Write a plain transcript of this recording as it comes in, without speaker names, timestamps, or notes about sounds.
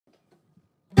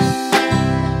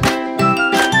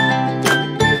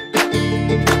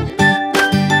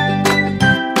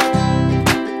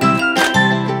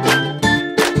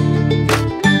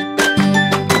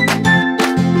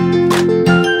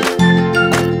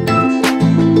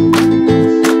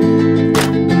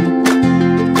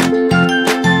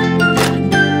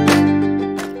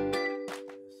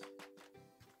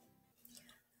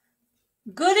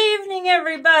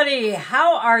Marie.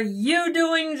 How are you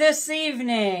doing this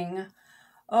evening?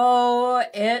 Oh,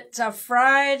 it's a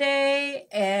Friday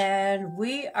and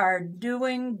we are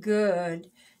doing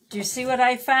good. Do you see what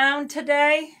I found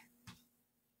today?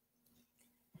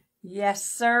 Yes,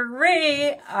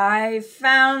 sirree. I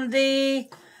found the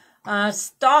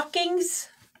stockings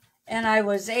and I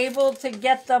was able to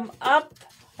get them up.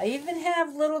 I even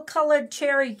have little colored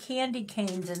cherry candy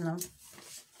canes in them.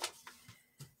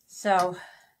 So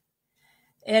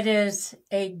it is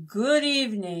a good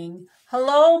evening.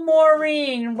 Hello,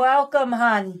 Maureen. Welcome,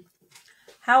 hon.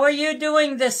 How are you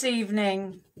doing this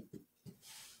evening?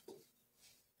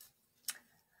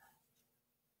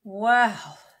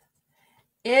 Wow.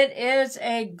 It is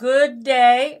a good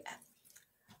day.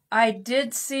 I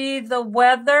did see the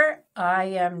weather. I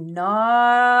am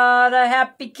not a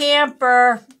happy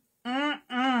camper.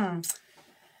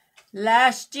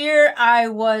 Last year I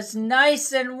was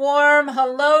nice and warm.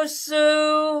 Hello,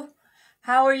 Sue.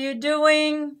 How are you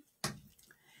doing?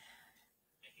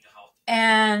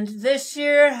 And this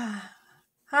year,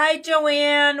 hi,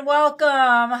 Joanne.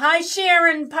 Welcome. Hi,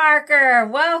 Sharon Parker.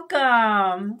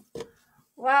 Welcome.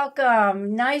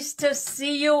 Welcome. Nice to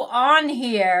see you on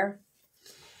here.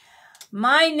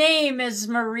 My name is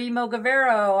Marie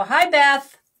Mogavero. Hi,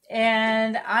 Beth.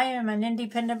 And I am an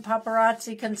independent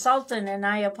paparazzi consultant, and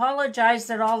I apologize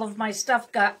that all of my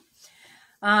stuff got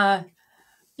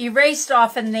erased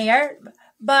off in there.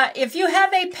 But if you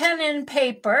have a pen and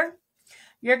paper,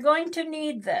 you're going to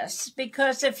need this,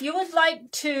 because if you would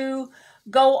like to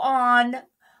go on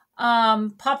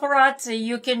paparazzi,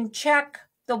 you can check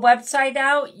the website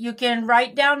out. You can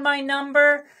write down my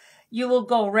number. You will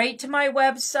go right to my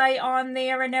website on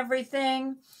there and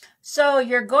everything. So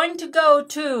you're going to go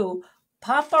to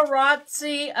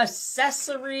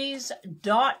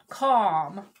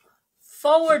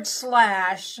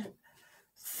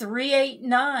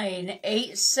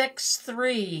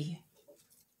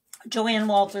Joanne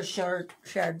Walter shared.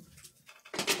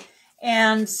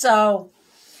 And so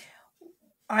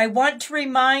I want to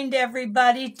remind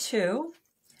everybody too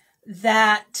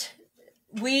that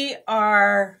we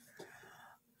are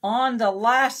on the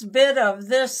last bit of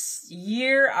this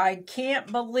year. I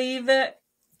can't believe it.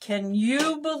 Can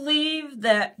you believe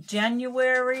that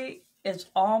January is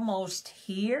almost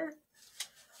here?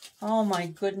 Oh my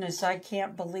goodness, I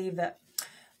can't believe it.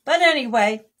 But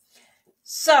anyway,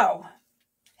 so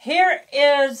here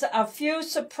is a few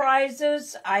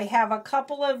surprises. I have a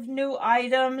couple of new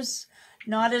items.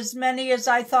 Not as many as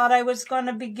I thought I was going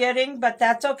to be getting, but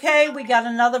that's okay. We got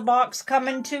another box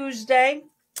coming Tuesday.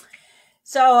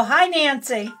 So, hi,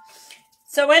 Nancy.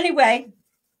 So, anyway,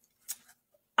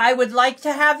 I would like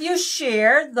to have you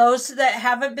share. Those that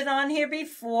haven't been on here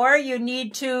before, you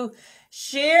need to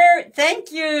share.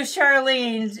 Thank you,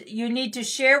 Charlene. You need to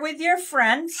share with your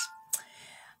friends.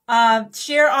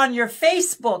 Share on your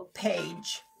Facebook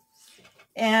page.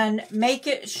 And make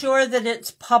it sure that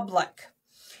it's public.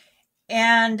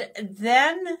 And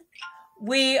then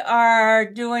we are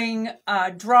doing a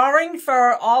drawing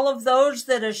for all of those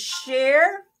that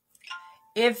share.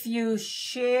 If you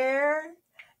share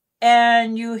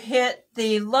and you hit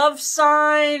the love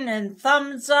sign and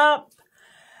thumbs up,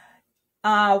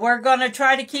 we're going to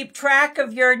try to keep track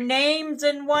of your names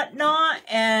and whatnot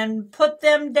and put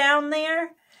them down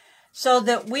there so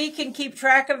that we can keep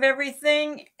track of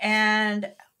everything.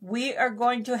 And we are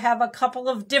going to have a couple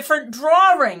of different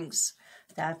drawings.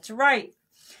 That's right.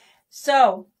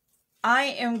 So, I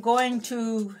am going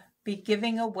to be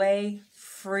giving away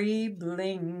free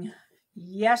bling.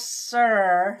 Yes,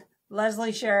 sir.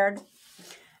 Leslie shared.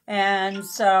 And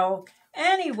so,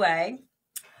 anyway,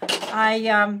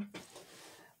 I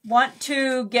want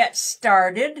to get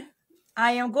started.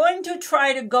 I am going to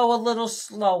try to go a little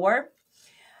slower.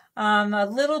 A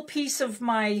little piece of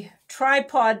my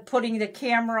tripod putting the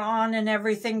camera on and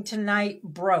everything tonight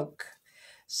broke.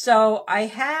 So, I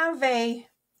have a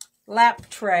lap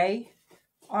tray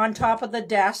on top of the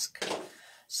desk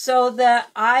so that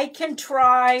I can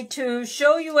try to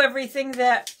show you everything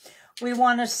that we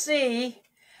want to see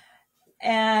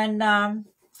and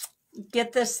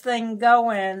get this thing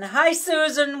going. Hi,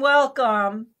 Susan.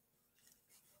 Welcome.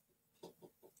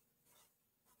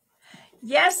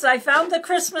 Yes, I found the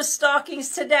Christmas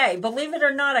stockings today. Believe it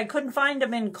or not, I couldn't find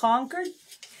them in Concord,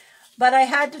 but I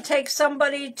had to take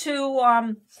somebody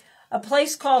to a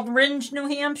place called Ringe, New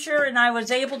Hampshire, and I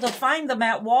was able to find them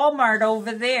at Walmart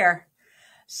over there.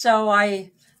 So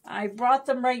I brought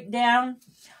them right down.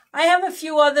 I have a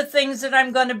few other things that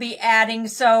I'm going to be adding,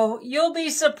 so you'll be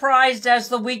surprised as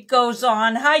the week goes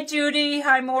on. Hi, Judy.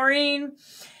 Hi, Maureen.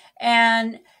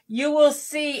 And you will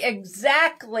see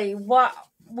exactly what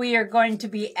we are going to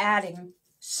be adding.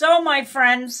 So, my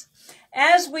friends,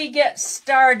 as we get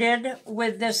started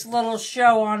with this little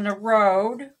show on the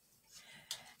road,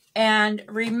 and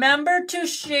remember to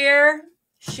share,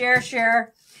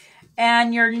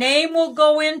 and your name will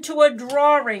go into a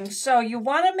drawing. So you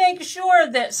want to make sure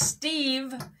that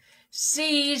Steve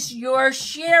sees your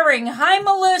sharing. Hi,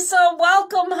 Melissa.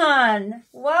 Welcome, hon.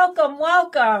 Welcome,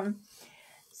 welcome.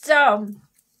 So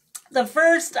the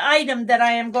first item that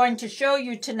I am going to show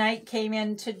you tonight came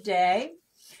in today.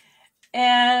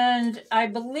 And I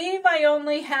believe I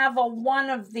only have one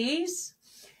of these.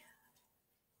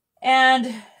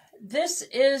 And this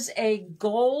is a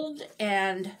gold,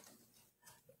 and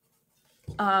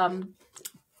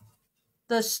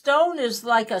the stone is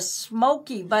like a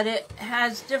smoky, but it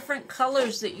has different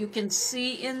colors that you can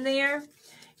see in there.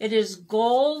 It is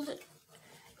gold,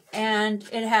 and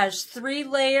it has 3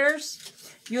 layers.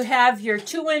 You have your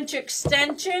 2-inch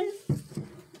extension.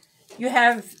 You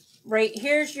have, right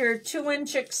here's your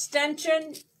 2-inch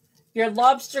extension, your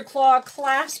lobster claw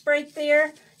clasp right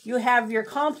there. You have your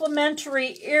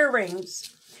complimentary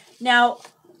earrings. Now,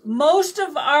 most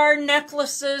of our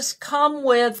necklaces come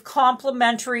with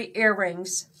complimentary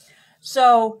earrings.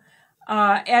 So,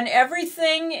 and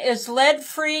everything is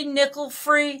lead-free,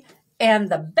 nickel-free, and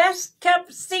the best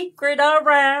kept secret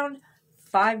around,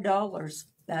 $5.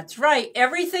 That's right.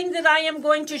 Everything that I am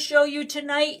going to show you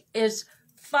tonight is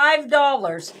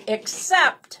 $5,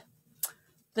 except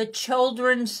the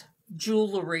children's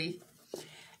jewelry.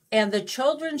 And the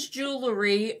children's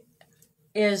jewelry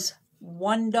is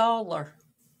 $1.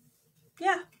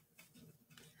 Yeah.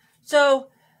 So,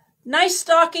 nice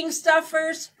stocking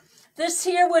stuffers. This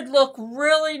here would look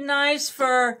really nice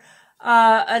for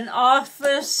an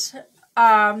office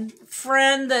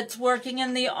friend that's working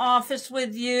in the office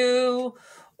with you.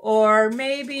 Or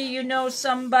maybe you know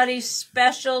somebody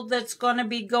special that's going to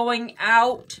be going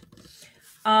out.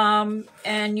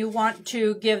 And you want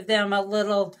to give them a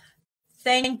little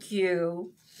thank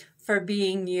you for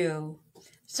being you.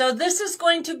 So this is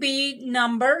going to be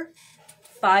number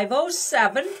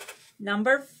 507.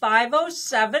 Number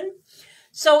 507.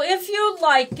 So if you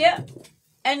like it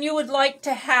and you would like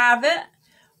to have it,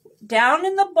 down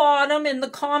in the bottom in the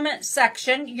comment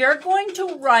section, you're going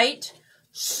to write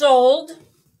sold.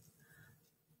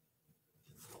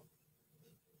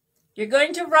 You're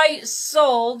going to write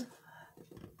sold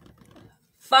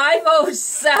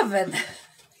 507.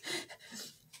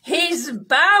 He's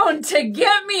bound to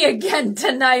get me again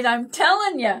tonight, I'm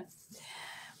telling you.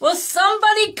 Will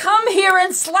somebody come here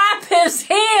and slap his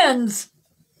hands?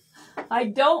 I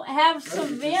don't have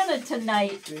Savannah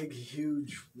tonight. Big,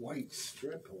 huge white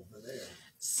strip over there.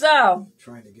 So,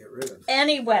 trying to get rid of.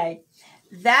 Anyway,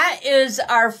 that is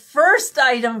our first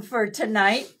item for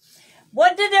tonight.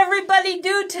 What did everybody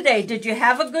do today? Did you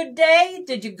have a good day?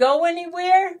 Did you go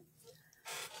anywhere?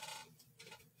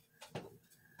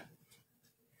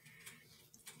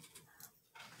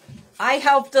 I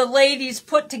helped the ladies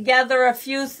put together a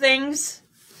few things,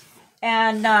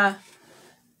 and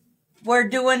we're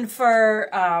doing for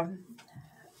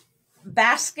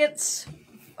baskets,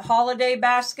 holiday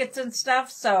baskets and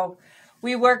stuff. So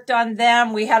we worked on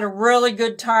them. We had a really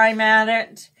good time at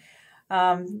it.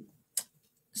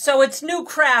 So it's new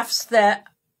crafts that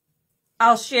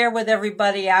I'll share with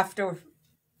everybody after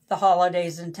the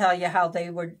holidays and tell you how they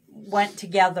went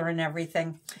together and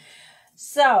everything.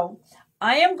 So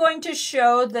I am going to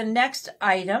show the next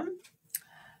item.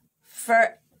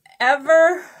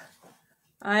 Forever,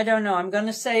 I don't know, I'm going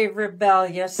to say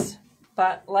rebellious,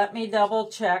 but let me double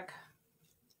check.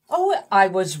 Oh, I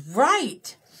was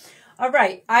right. All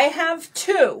right, I have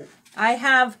 2. I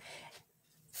have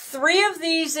 3 of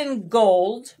these in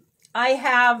gold. I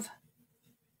have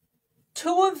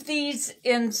 2 of these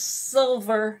in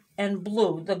silver and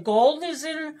blue. The gold is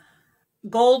in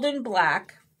gold and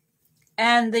black.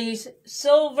 And the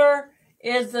silver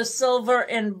is the silver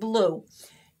and blue.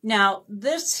 Now,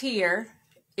 this here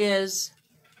is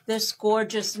this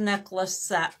gorgeous necklace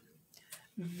set.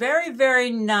 Very,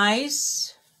 very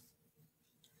nice.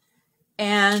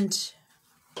 And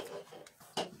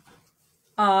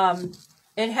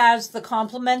it has the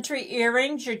complimentary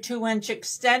earrings, your 2-inch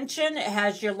extension. It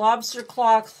has your lobster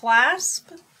claw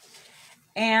clasp.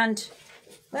 And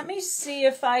let me see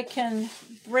if I can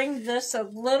bring this a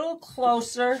little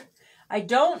closer. I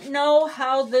don't know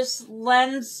how this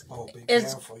lens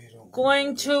is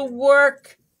going to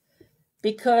work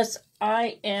because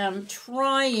I am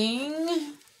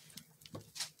trying.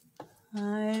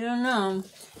 I don't know.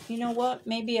 You know what?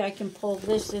 Maybe I can pull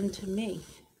this into me.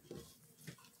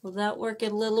 Will that work a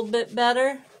little bit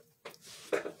better?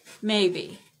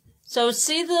 Maybe. So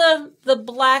see the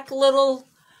black little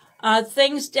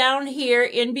things down here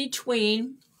in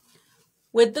between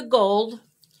with the gold.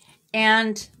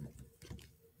 And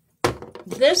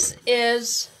this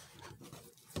is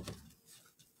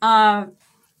Forever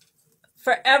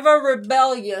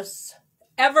Rebellious,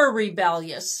 Ever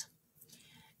Rebellious.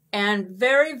 And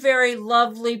very, very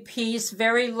lovely piece,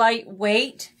 very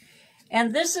lightweight.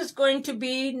 And this is going to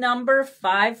be number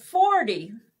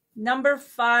 540. Number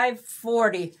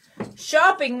 540.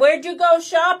 Shopping, where'd you go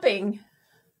shopping?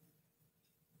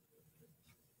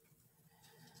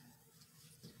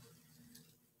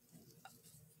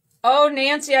 Oh,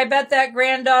 Nancy, I bet that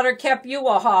granddaughter kept you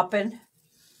a-hopping.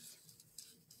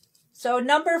 So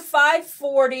number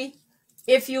 540,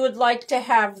 if you would like to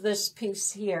have this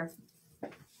piece here.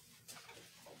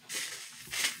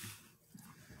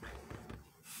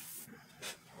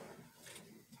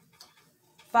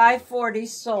 $540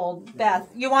 sold. Beth,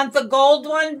 you want the gold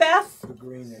one, Beth? The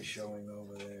green is showing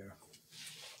over there.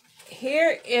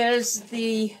 Here is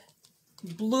the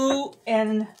blue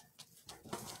and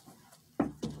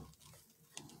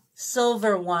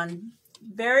silver one.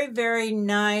 Very, very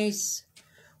nice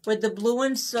with the blue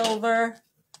and silver.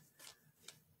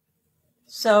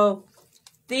 So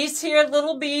these here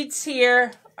little beads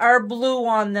here are blue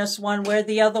on this one, where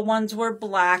the other ones were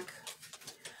black.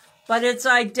 But it's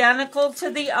identical to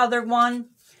the other one.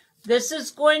 This is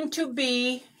going to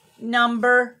be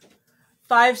number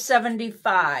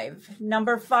 575.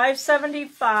 Number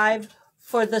 575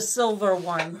 for the silver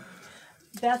one.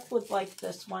 Beth would like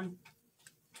this one.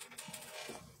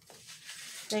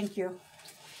 Thank you.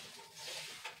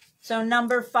 So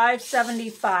number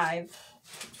 575.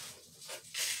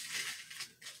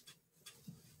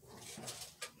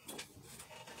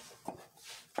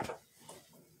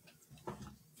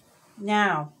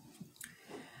 Now,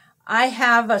 I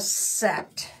have a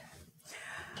set.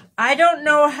 I don't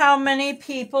know how many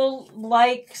people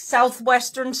like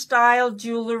Southwestern style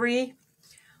jewelry,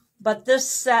 but this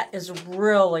set is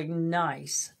really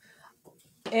nice.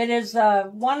 It is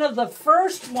one of the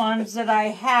first ones that I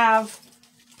have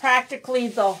practically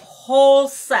the whole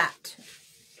set.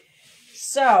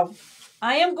 So,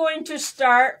 I am going to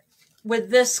start with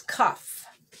this cuff.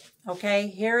 Okay,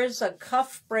 here is a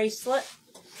cuff bracelet.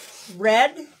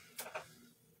 Red,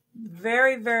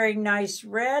 very, very nice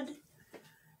red,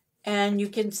 and you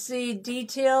can see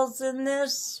details in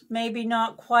this, maybe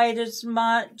not quite as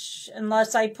much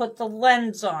unless I put the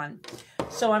lens on.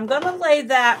 So I'm going to lay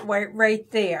that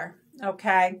right there,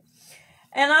 okay,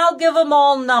 and I'll give them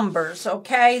all numbers,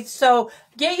 okay. So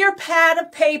get your pad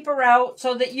of paper out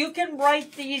so that you can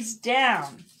write these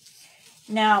down.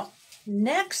 Now,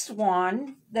 next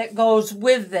one that goes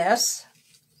with this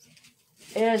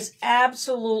is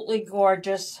absolutely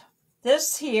gorgeous.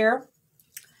 This here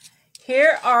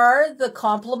are the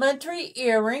complimentary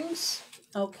earrings,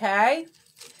 okay?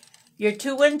 Your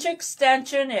 2-inch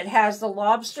extension, it has the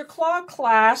lobster claw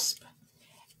clasp,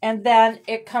 and then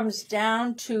it comes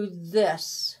down to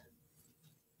this.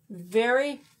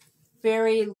 Very,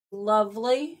 very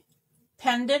lovely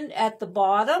pendant at the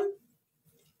bottom.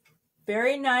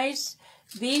 Very nice.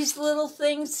 These little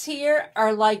things here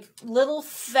are like little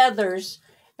feathers,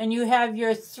 and you have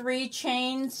your 3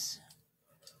 chains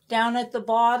down at the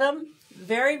bottom.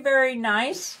 Very, very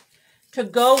nice to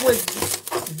go with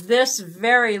this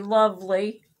very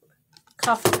lovely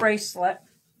cuff bracelet.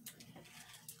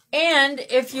 And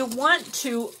if you want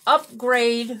to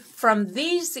upgrade from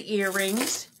these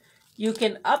earrings, you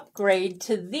can upgrade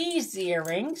to these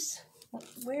earrings.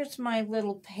 Where's my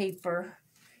little paper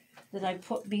that I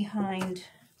put behind?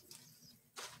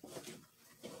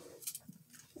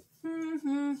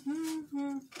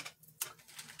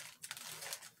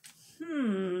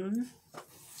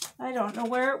 I don't know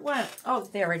where it went. Oh,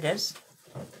 there it is.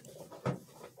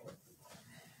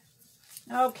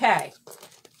 Okay.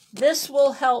 This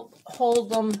will help hold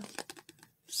them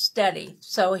steady.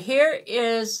 So here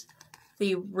is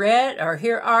the red, or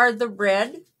here are the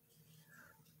red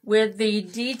with the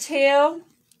detail.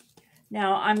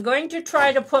 Now, I'm going to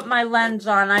try to put my lens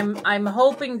on. I'm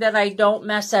hoping that I don't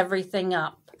mess everything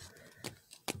up.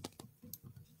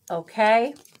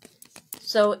 Okay?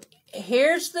 So,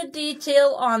 here's the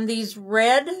detail on these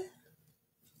red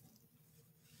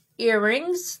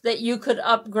earrings that you could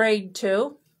upgrade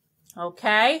to.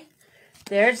 Okay?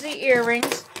 There's the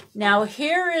earrings. Now,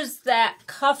 here is that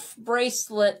cuff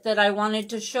bracelet that I wanted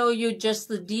to show you, just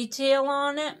the detail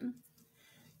on it.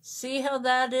 See how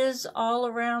that is all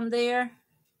around there?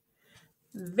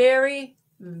 Very,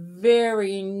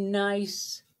 very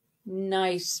nice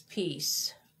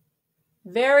piece.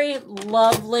 Very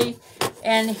lovely.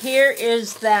 And here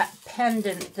is that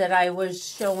pendant that I was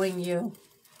showing you.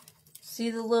 See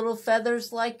the little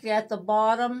feathers like at the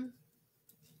bottom?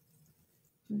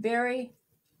 Very,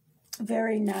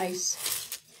 very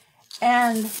nice.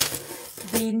 And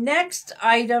the next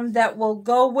item that will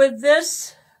go with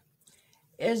this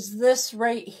is this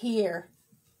right here.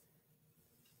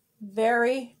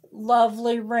 Very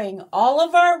lovely ring. All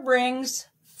of our rings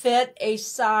fit a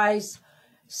size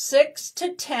 6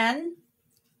 to 10.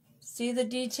 See the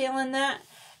detail in that?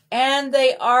 And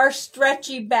they are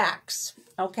stretchy backs,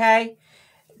 okay?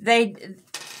 They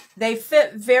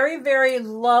fit very, very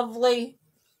lovely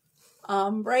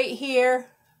right here.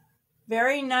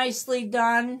 Very nicely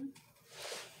done.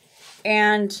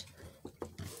 And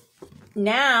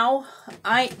now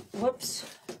whoops,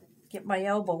 get my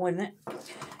elbow in it.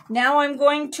 Now I'm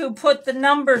going to put the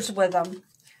numbers with them.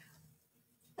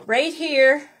 Right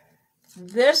here,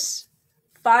 this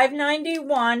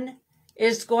 $5.91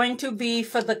 is going to be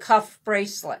for the cuff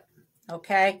bracelet,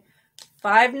 okay?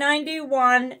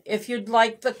 $5.91 if you'd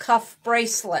like the cuff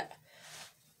bracelet.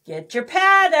 Get your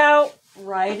pad out,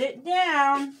 write it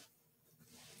down.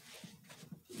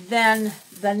 Then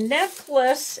the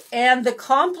necklace and the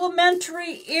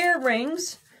complimentary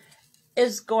earrings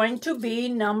is going to be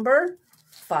number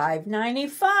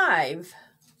 $5.95.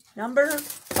 Number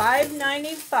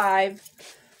 $5.95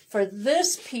 for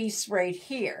this piece right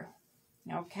here.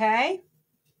 Okay?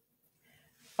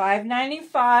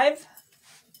 $5.95.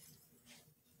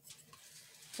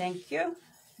 Thank you.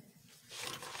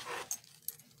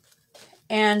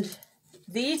 And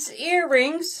these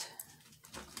earrings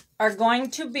are going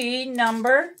to be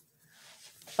number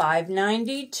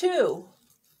 $5.92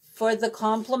 for the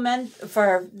compliment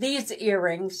for these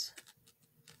earrings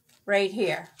right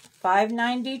here.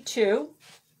 $5.92.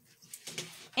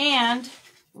 And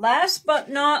last but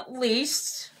not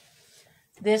least,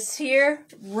 this here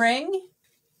ring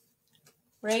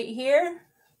right here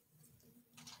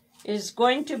is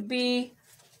going to be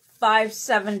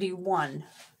 $5.71.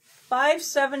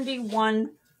 $5.71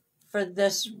 for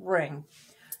this ring.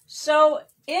 So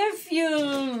if you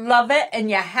love it and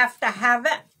you have to have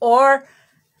it, or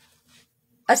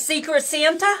a Secret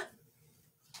Santa,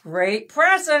 great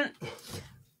present.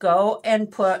 Go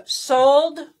and put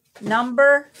sold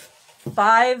number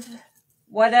 5,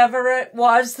 whatever it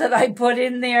was that I put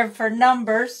in there for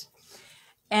numbers,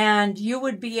 and you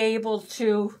would be able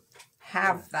to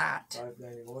have that.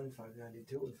 $5.91,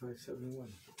 $5.92, and $5.71.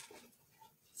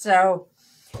 So,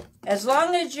 as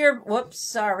long as you're, whoops,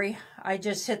 sorry, I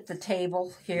just hit the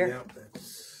table here. Yep,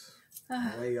 that's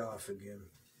way off again.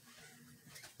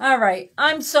 All right,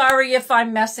 I'm sorry if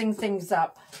I'm messing things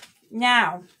up.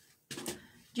 Now,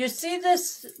 do you see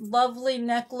this lovely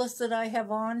necklace that I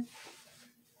have on?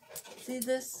 See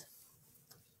this?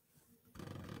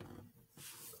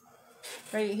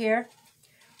 Right here?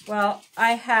 Well,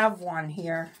 I have one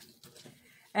here.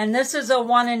 And this is a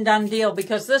one and done deal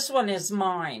because this one is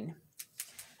mine.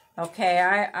 Okay,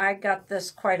 I got this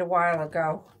quite a while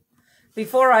ago.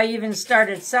 Before I even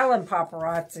started selling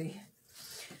paparazzi.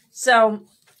 So,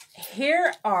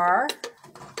 here are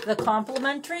the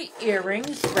complimentary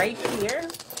earrings right here.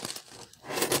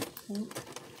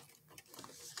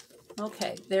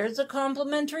 Okay, there's the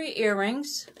complimentary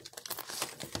earrings.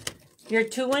 Your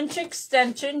 2-inch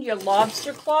extension, your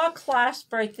lobster claw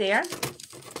clasp right there.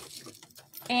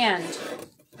 And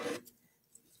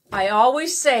I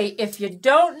always say, if you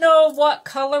don't know what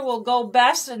color will go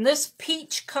best, in this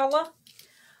peach color,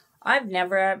 I've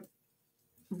never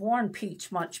worn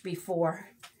peach much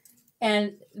before.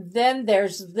 And then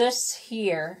there's this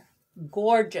here,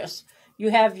 gorgeous.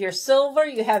 You have your silver,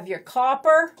 you have your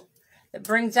copper that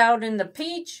brings out in the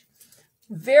peach.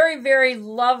 Very, very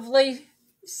lovely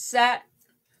set.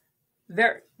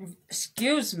 Very,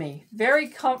 excuse me, very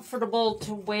comfortable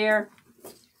to wear.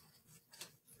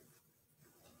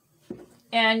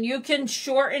 And you can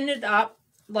shorten it up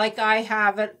like I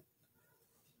have it,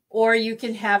 or you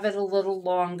can have it a little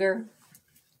longer.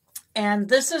 And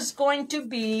this is going to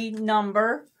be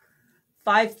number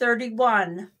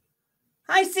 531.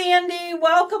 Hi, Sandy.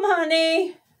 Welcome,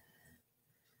 honey.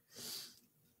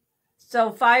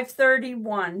 So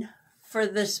 531 for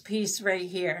this piece right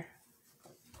here.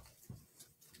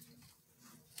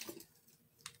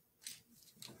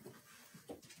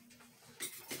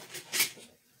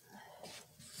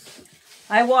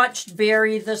 I watched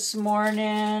Barry this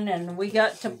morning, and we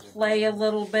got to play a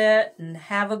little bit and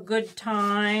have a good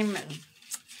time. And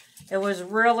it was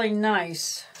really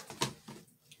nice.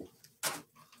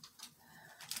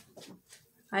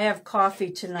 I have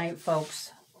coffee tonight,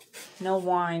 folks. No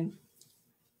wine.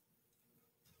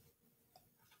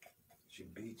 She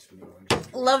beats me on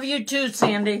Love you too,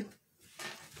 Sandy.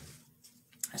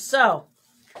 So,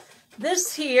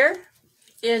 this here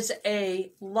is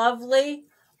a lovely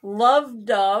Love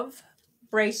Dove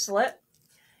bracelet.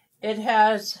 It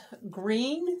has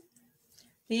green.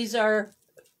 These are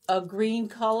a green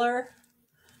color.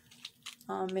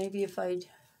 Maybe if I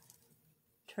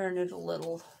turn it a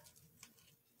little,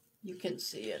 you can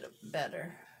see it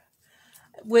better.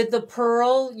 With the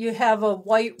pearl, you have a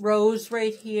white rose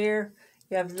right here.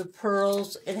 You have the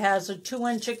pearls. It has a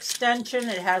 2-inch extension.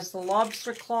 It has the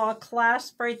lobster claw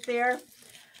clasp right there.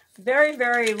 Very,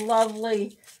 very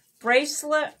lovely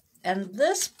bracelet. And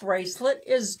this bracelet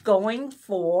is going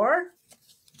for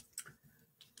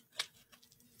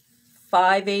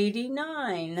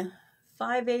 $5.89.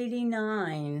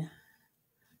 $5.89.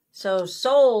 So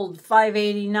sold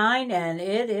 $5.89, and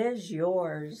it is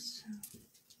yours.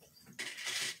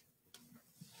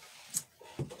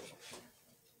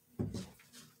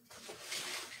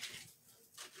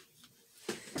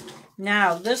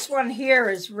 Now, this one here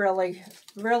is really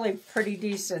pretty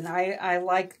decent. I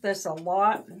like this a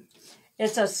lot.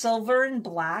 It's a silver and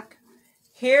black.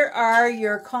 Here are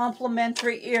your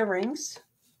complimentary earrings.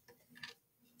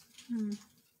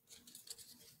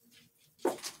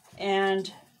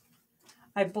 And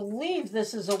I believe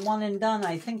this is a one and done.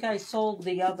 I think I sold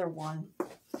the other one.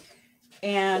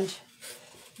 And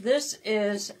this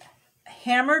is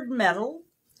hammered metal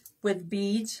with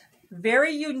beads.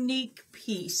 Very unique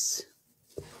piece.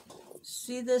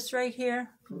 See this right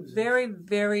here? Very,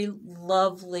 very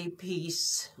lovely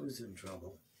piece. Who's in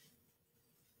trouble?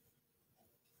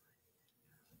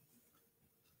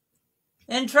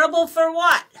 In trouble for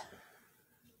what?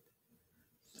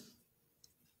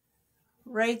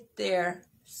 Right there.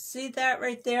 See that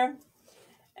right there?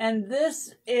 And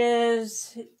this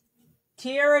is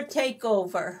Tiara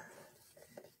Takeover.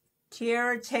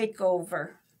 Tiara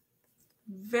Takeover.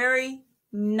 Very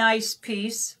nice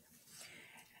piece.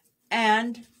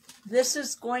 And this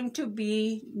is going to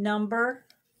be number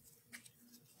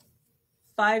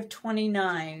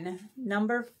 529.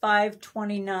 Number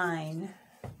 529.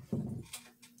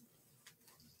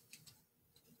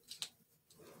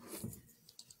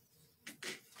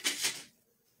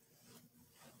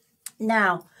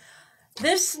 Now,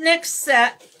 this next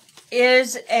set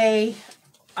is a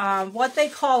what they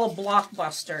call a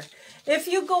blockbuster. If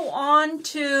you go on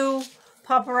to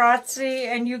Paparazzi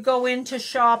and you go into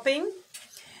shopping,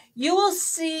 you will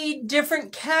see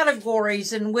different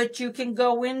categories in which you can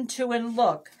go into and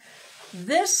look.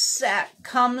 This set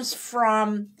comes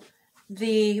from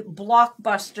the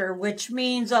Blockbuster, which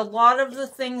means a lot of the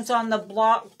things on the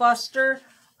Blockbuster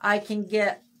I can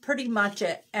get pretty much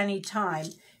at any time.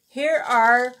 Here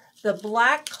are the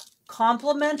black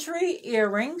complimentary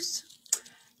earrings.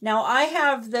 Now I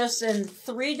have this in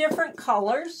 3 different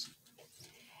colors.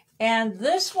 And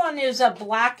this one is a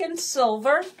black and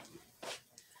silver.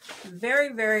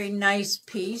 Very, very nice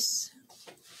piece.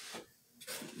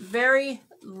 Very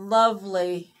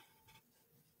lovely.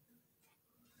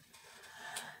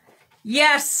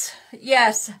 Yes,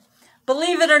 yes.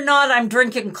 Believe it or not, I'm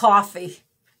drinking coffee.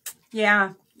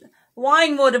 Yeah,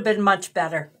 wine would have been much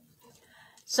better.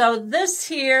 So this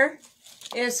here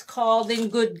is called In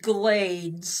Good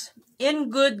Glades. In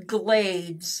Good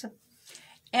Glades.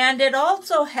 And it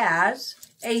also has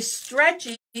a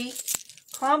stretchy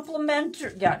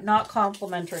complimentary, not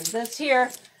complimentary. This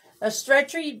here, a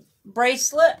stretchy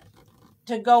bracelet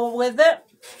to go with it.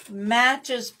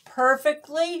 Matches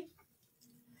perfectly.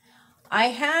 I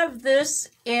have this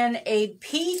in a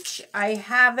peach. I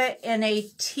have it in a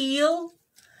teal.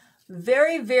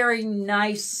 Very, very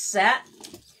nice set.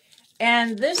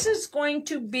 And this is going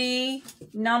to be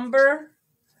number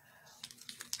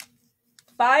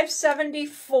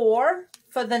 574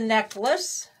 for the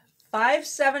necklace.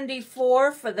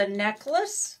 574 for the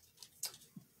necklace.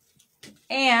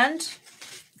 And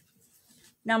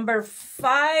number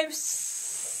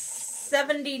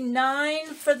 579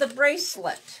 for the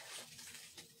bracelet.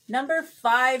 Number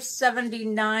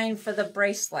 579 for the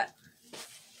bracelet.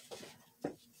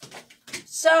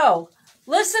 So,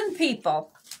 listen,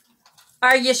 people.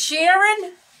 Are you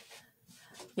sharing?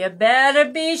 You better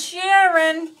be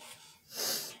sharing.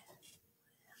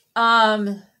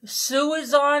 Sue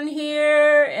is on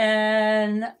here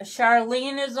and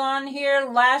Charlene is on here.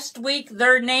 Last week,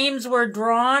 their names were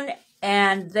drawn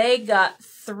and they got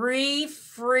 3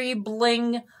 free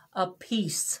bling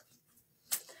apiece.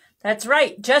 That's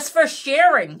right, just for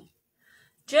sharing.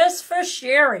 Just for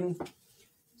sharing.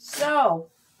 So,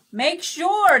 make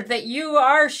sure that you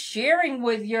are sharing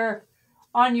with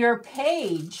on your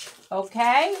page,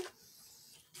 okay?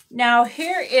 Now,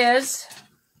 here is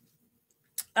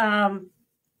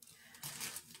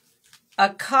a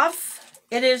cuff.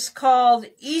 It is called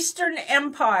Eastern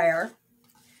Empire.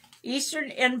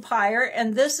 Eastern Empire,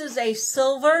 and this is a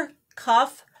silver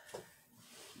cuff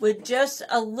with just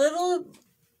a little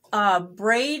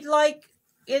braid like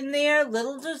in there,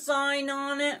 little design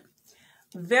on it.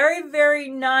 Very, very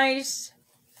nice.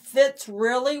 Fits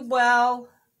really well.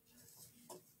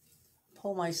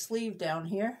 Pull my sleeve down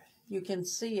here. You can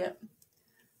see it.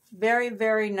 Very,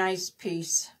 very nice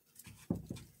piece.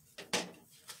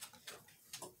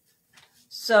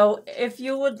 So if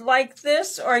you would like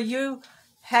this, or you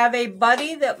have a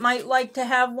buddy that might like to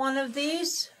have one of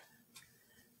these.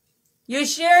 You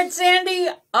shared, Sandy?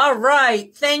 All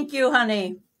right. Thank you,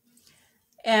 honey.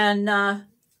 And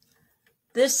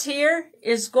this here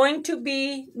is going to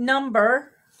be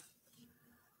number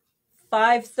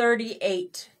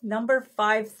 538. Number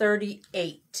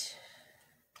 538.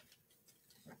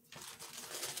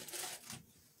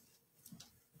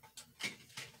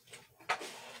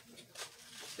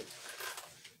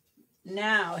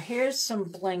 Now, here's some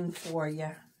bling for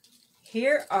you.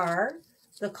 Here are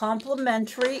the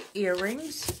complimentary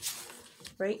earrings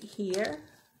right here.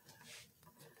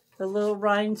 The little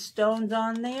rhinestones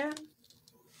on there.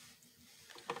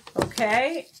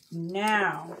 Okay,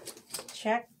 now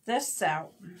check this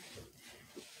out.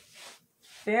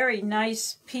 Very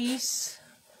nice piece.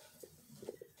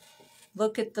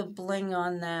 Look at the bling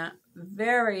on that.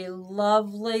 Very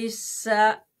lovely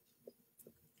set.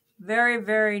 Very,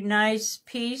 very nice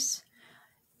piece.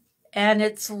 And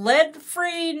it's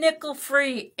lead-free,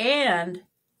 nickel-free, and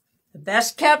the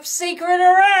best kept secret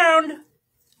around,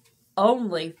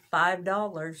 only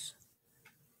 $5.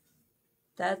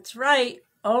 That's right,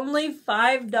 only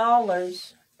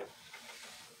 $5.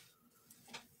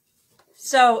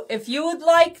 So if you would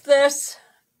like this,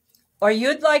 or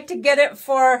you'd like to get it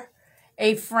for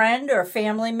a friend or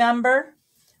family member,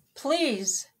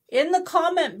 please, in the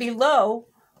comment below,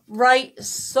 write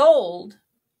sold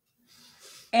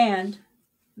and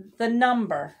the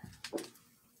number.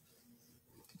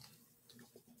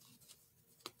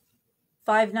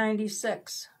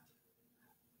 $5.96.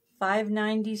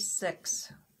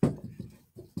 $5.96.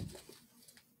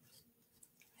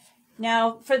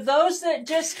 Now, for those that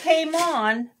just came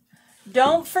on,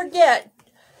 don't forget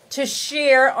to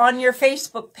share on your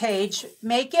Facebook page.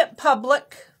 Make it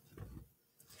public,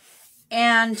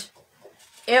 and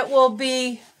it will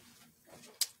be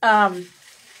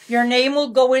your name will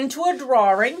go into a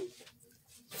drawing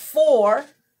for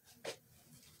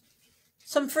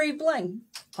some free bling.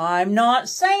 I'm not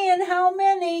saying how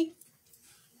many.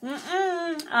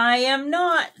 I am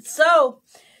not. So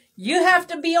you have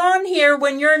to be on here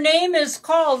when your name is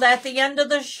called at the end of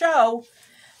the show,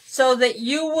 so that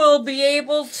you will be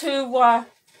able to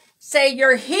say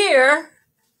you're here,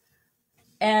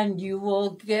 and you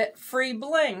will get free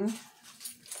bling.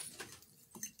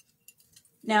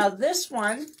 Now this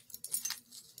one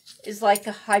is like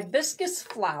a hibiscus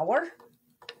flower,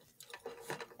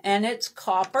 and it's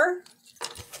copper.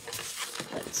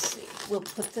 Let's see, we'll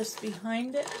put this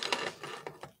behind it.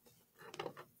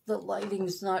 The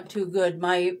lighting's not too good.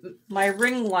 My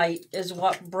ring light is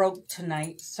what broke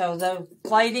tonight, so the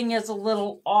lighting is a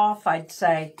little off, I'd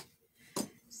say.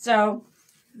 So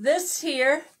this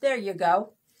here, there you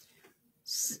go,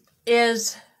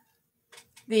 is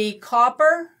the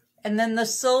copper, and then the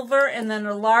silver, and then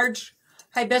a large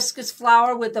hibiscus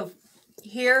flower with a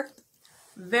here.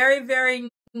 Very, very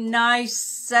nice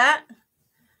set.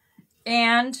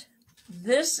 And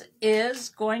this is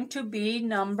going to be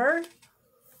number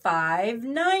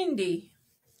 590.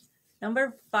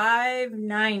 Number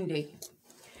 590.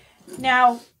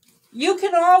 Now, you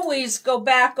can always go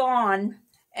back on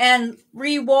and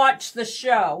re-watch the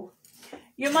show.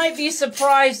 You might be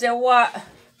surprised at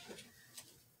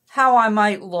how I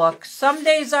might look. Some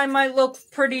days I might look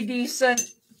pretty decent.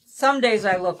 Some days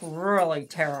I look really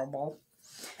terrible.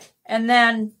 And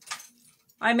then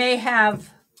I may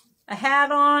have a hat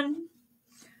on.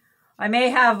 I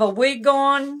may have a wig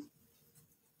on.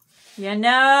 You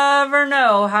never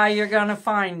know how you're going to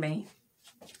find me.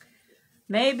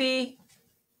 Maybe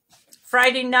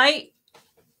Friday night,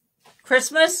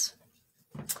 Christmas.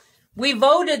 We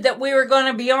voted that we were going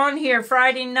to be on here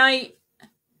Friday night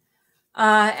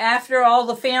after all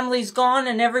the family's gone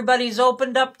and everybody's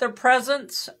opened up their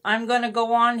presents. I'm going to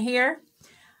go on here.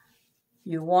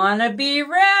 You want to be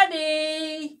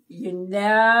ready. You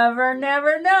never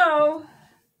know.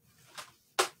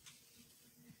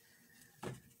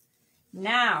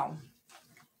 Now,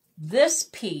 this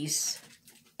piece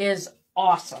is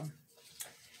awesome.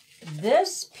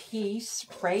 This piece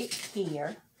right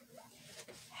here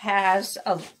has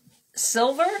a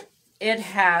silver, it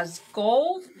has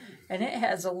gold, and it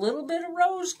has a little bit of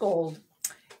rose gold.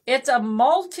 It's a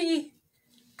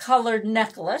multi-colored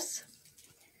necklace.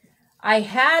 I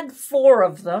had 4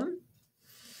 of them,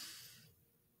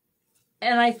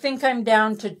 and I think I'm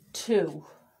down to 2.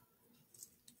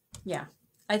 Yeah,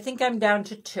 I think I'm down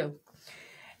to 2.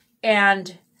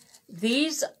 And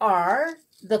these are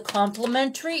the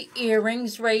complimentary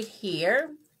earrings right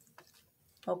here.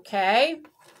 Okay.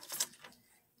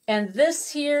 And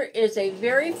this here is a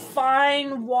very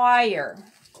fine wire.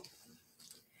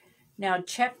 Now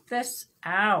check this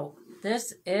out.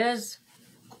 This is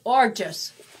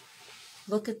gorgeous.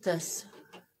 Look at this.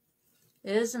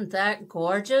 Isn't that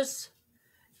gorgeous?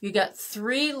 You got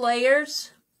 3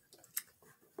 layers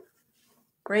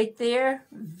right there.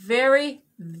 Very,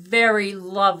 very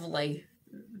lovely.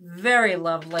 Very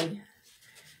lovely.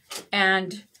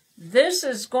 And this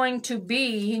is going to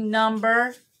be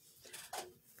number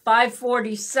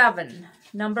 547.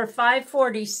 Number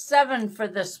 547 for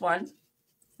this one.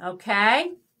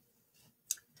 Okay?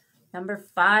 Number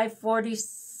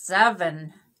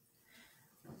 547.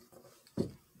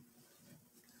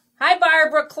 Hi,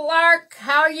 Barbara Clark.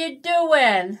 How are you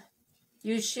doing?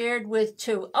 You shared with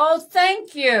 2. Oh,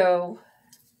 thank you.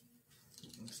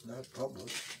 It's not public.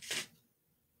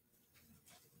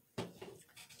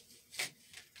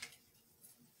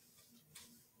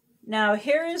 Now,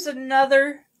 here is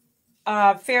another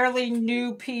fairly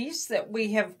new piece that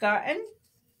we have gotten.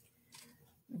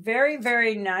 Very,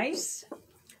 very nice.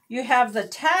 You have the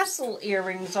tassel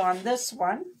earrings on this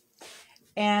one.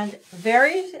 And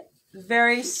very,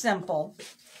 very simple.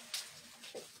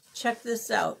 Check this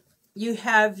out. You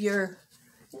have your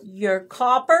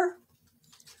copper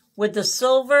with the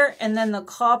silver and then the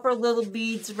copper little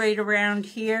beads right around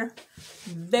here.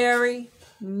 Very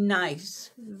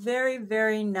nice. Very,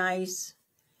 very nice.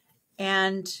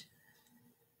 And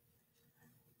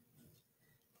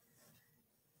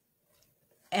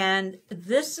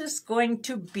this is going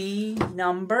to be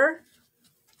number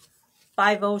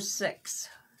 506.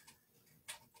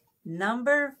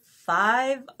 Number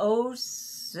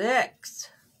 506.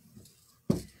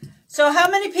 So how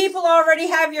many people already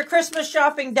have your Christmas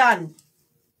shopping done?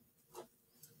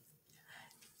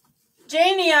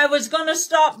 Janie, I was going to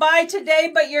stop by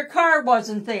today, but your car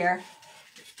wasn't there.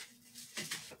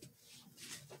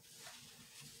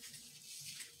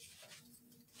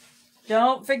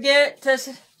 Don't forget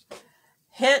to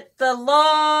hit the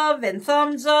love and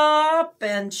thumbs up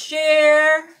and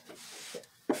share,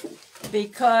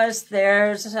 because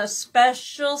there's a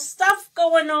special stuff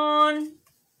going on.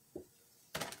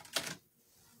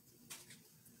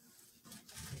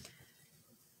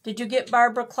 Did you get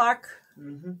Barbara Clark?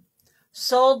 Mm-hmm.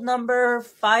 Sold number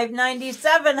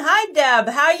 597. Hi, Deb.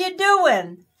 How you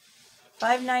doing?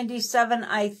 597,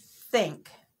 I think.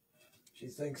 She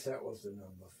thinks that was the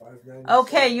number. 597.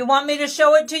 Okay, you want me to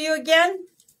show it to you again?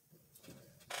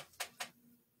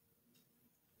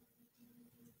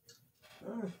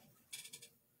 Oh,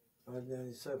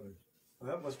 597.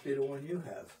 Well, that must be the one you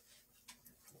have.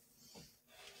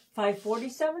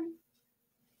 547?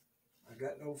 I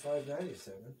got no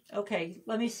 597. Okay,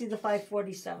 let me see the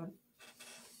 547.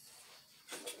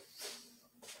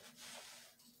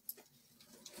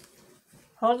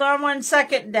 Hold on one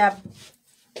second, Deb.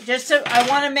 Just so, I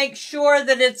want to make sure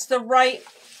that it's the right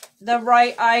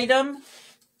item.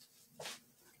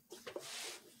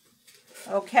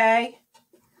 Okay.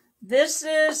 This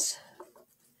is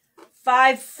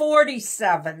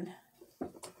 547.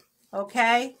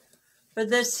 Okay. For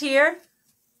this here.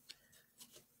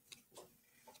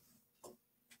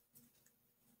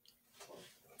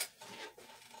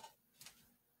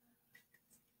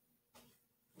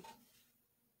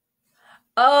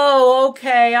 Oh,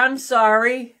 okay. I'm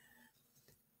sorry.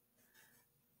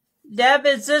 Deb,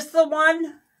 is this the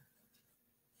one?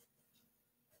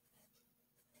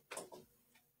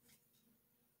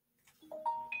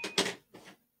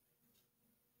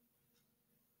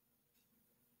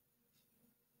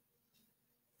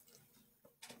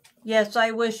 Yes,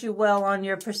 I wish you well on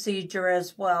your procedure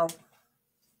as well.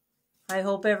 I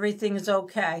hope everything's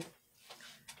okay.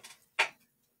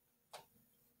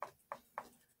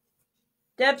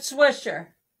 Deb Swisher.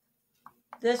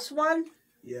 This one?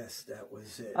 Yes, that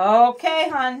was it. Okay,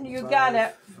 hon. You got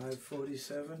it.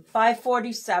 547?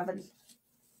 547.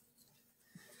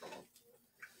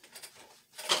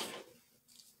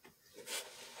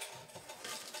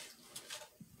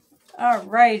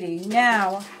 Alrighty.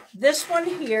 Now, this one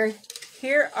here.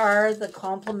 Here are the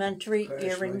complimentary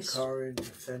earrings Car into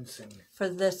fencing. for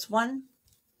this one.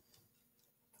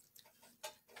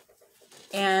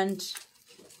 And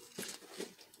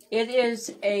it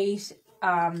is a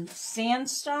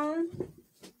sandstone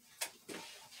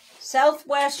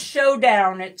Southwest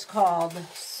Showdown, it's called.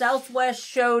 Southwest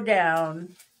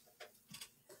Showdown.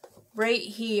 Right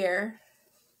here.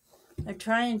 I'm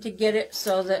trying to get it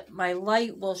so that my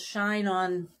light will shine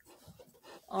on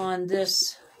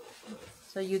this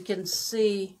so you can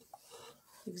see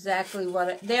exactly what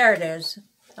it, there it is.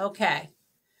 Okay.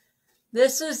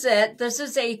 This is it. This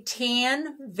is a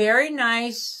tan, very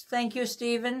nice. Thank you,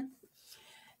 Stephen.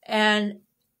 And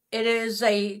it is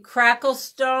a crackle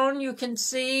stone, you can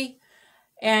see.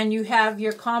 And you have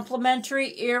your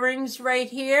complimentary earrings right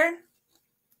here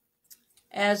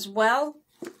as well.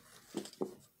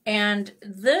 And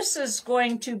this is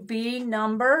going to be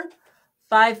number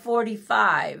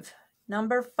 545.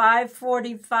 Number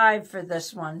 545 for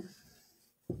this one.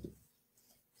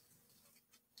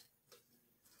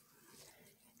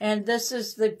 And this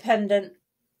is the pendant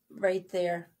right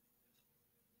there.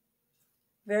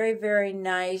 Very, very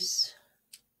nice.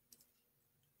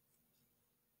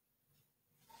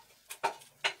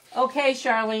 Okay,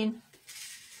 Charlene.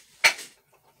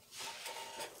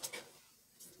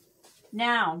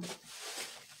 Now,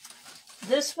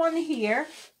 this one here,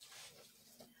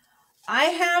 I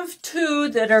have two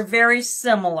that are very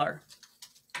similar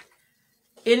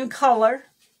in color,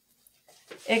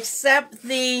 except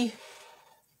the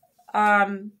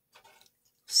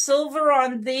silver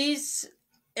on these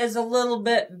is a little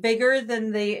bit bigger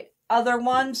than the other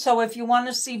one. So if you want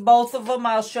to see both of them,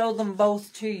 I'll show them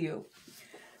both to you.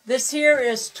 This here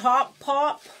is Top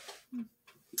Pop,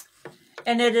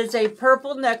 and it is a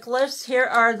purple necklace. Here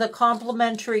are the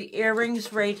complimentary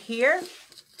earrings right here.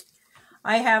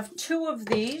 I have two of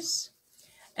these,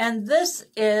 and this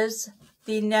is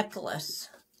the necklace.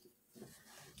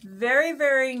 Very,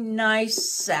 very nice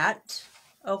set.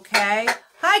 Okay.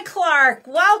 Hi, Clark.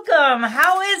 Welcome.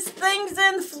 How is things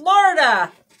in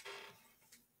Florida?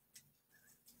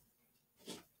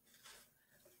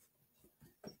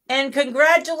 And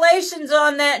congratulations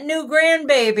on that new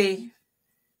grandbaby.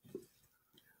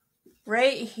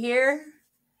 Right here.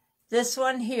 This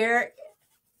one here.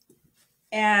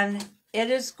 And it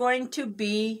is going to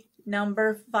be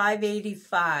number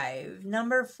 585.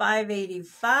 Number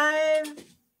 585.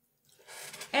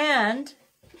 And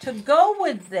to go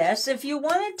with this, if you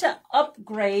wanted to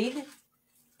upgrade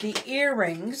the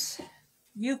earrings,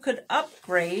 you could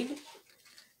upgrade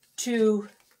to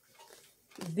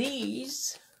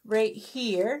these right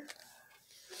here.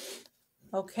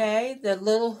 Okay, the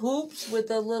little hoops with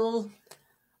the little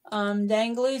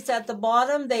danglies at the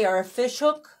bottom. They are a fish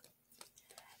hook.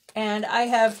 And I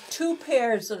have two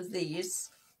pairs of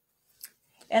these.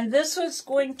 And this was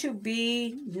going to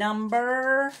be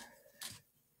number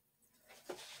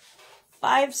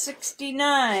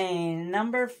 569.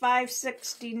 Number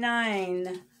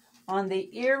 569 on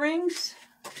the earrings.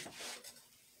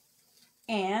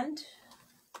 And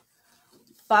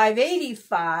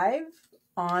 585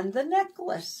 on the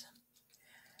necklace.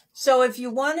 So if you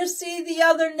want to see the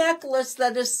other necklace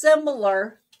that is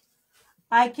similar,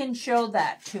 I can show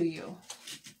that to you.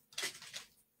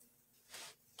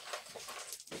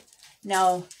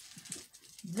 Now,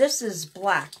 this is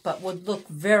black, but would look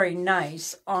very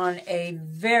nice on a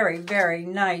very, very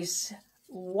nice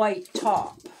white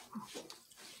top.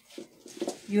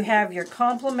 You have your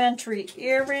complimentary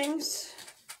earrings.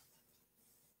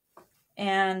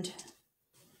 And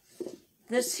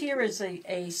this here is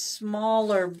a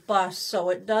smaller bust, so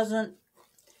it doesn't,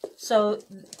 so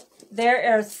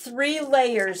there are 3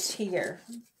 layers here,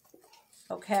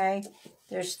 okay?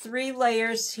 There's 3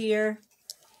 layers here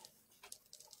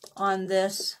on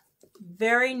this.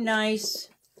 Very nice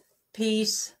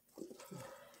piece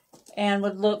and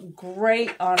would look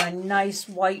great on a nice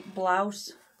white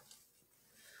blouse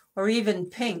or even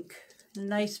pink,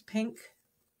 nice pink.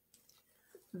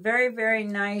 Very, very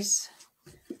nice.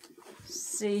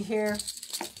 See here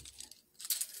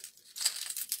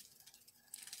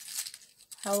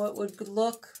how it would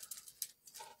look.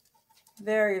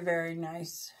 Very, very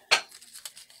nice.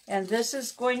 And this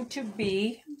is going to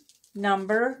be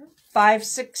number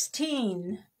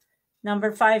 516.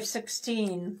 Number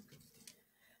 516.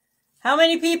 How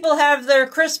many people have their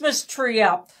Christmas tree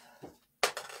up?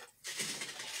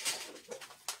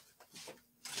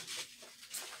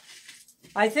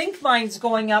 I think mine's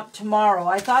going up tomorrow.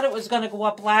 I thought it was going to go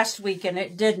up last week and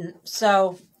it didn't.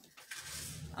 So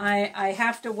I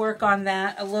have to work on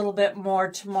that a little bit more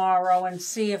tomorrow and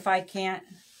see if I can't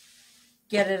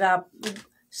get it up.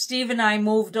 Steve and I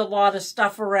moved a lot of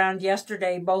stuff around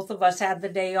yesterday. Both of us had the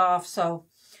day off, so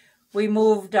we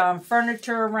moved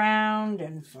furniture around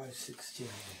and 516.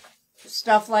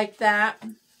 Stuff like that.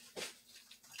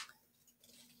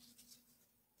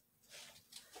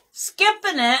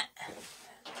 Skipping it.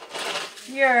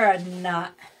 You're a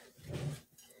nut.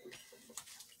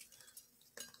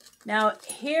 Now,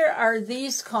 here are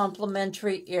these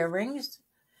complimentary earrings.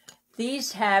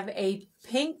 These have a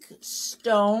pink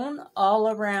stone all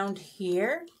around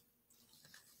here.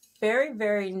 Very,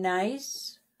 very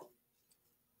nice.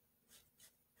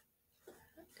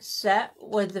 Set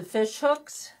with the fish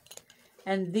hooks.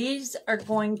 And these are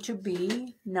going to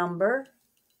be number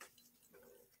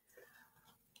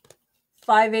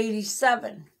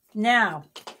 587. Now,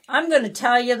 I'm going to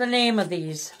tell you the name of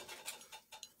these.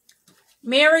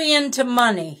 Marry into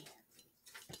Money.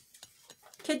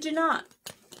 Kid you not.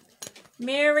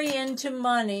 Marry into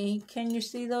Money. Can you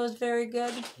see those very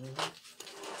good? Mm-hmm.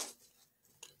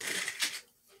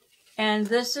 And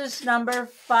this is number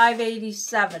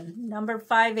 587. Number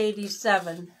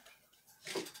 587.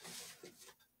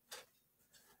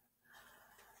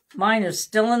 Mine is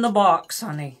still in the box,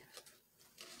 honey.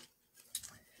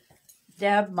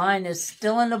 Deb, mine is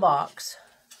still in the box.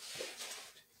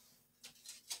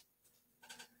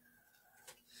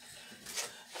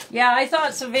 Yeah, I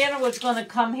thought Savannah was going to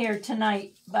come here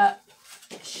tonight, but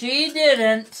she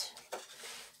didn't.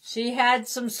 She had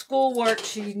some schoolwork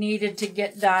she needed to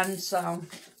get done, so.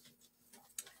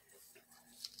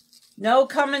 No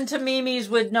coming to Mimi's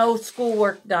with no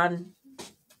schoolwork done.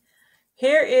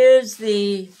 Here is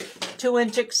the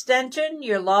 2-inch extension,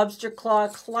 your lobster claw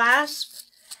clasp.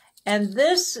 And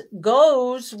this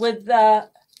goes with the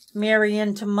Marry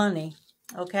into Money,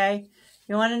 okay?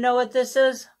 You want to know what this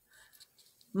is?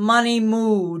 Money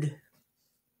Mood.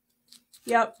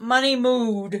 Yep, Money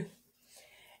Mood.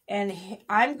 And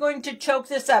I'm going to choke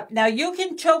this up. Now, you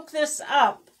can choke this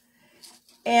up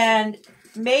and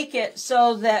make it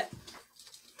so that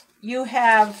you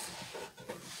have,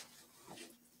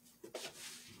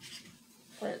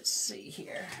 let's see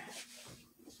here.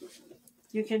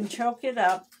 You can choke it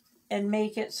up and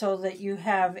make it so that you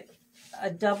have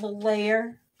a double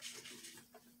layer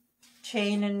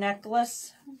chain and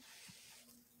necklace.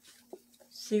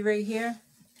 See right here?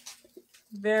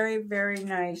 Very, very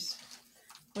nice.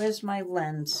 Where's my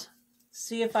lens?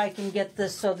 See if I can get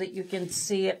this so that you can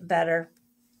see it better.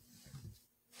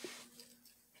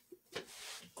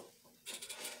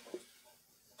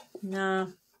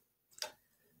 No.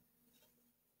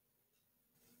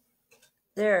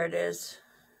 There it is.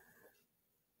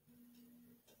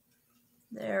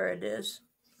 There it is.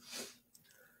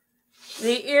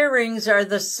 The earrings are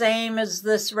the same as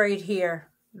this right here.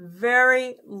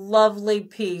 Very lovely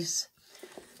piece.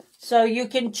 So you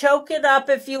can choke it up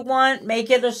if you want, make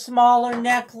it a smaller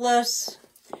necklace,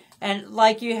 and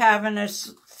like you have in a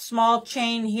small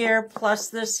chain here, plus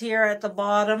this here at the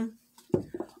bottom,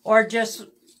 or just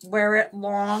wear it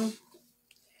long.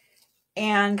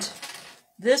 And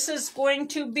this is going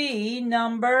to be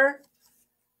number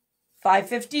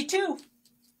 552.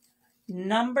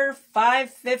 Number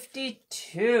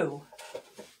 552.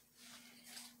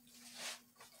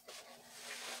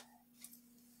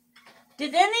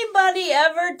 Did anybody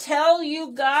ever tell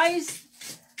you guys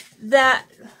that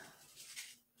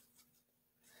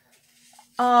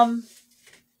I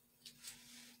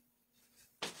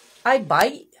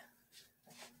bite?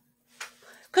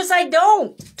 'Cause I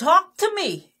don't. Talk to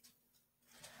me.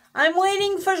 I'm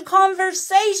waiting for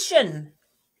conversation.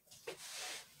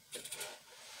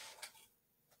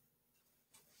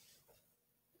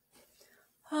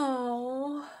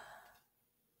 Oh.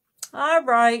 All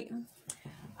right.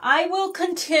 I will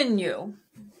continue.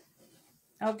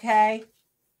 Okay.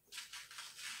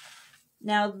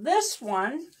 Now this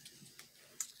one,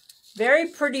 very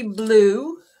pretty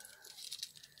blue.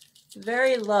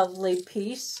 Very lovely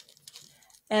piece.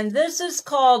 And this is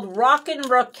called Rockin'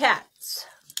 Rockets.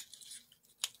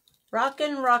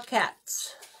 Rockin'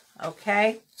 Rockets.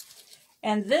 Okay.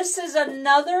 And this is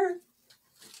another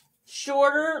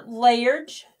shorter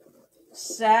layered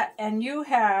set. And you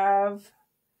have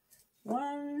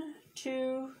 1,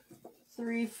 2,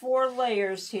 3, 4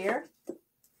 layers here.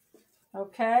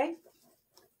 Okay.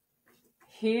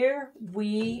 Here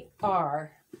we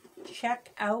are.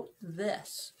 Check out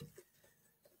this.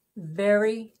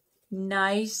 Very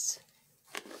nice.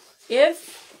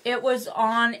 If it was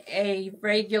on a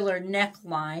regular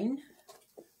neckline,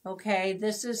 okay,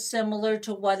 this is similar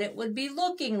to what it would be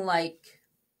looking like.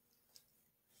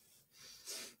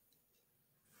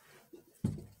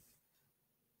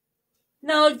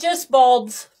 No, just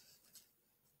bulbs.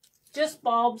 Just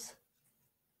bulbs.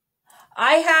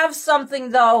 I have something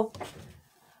though.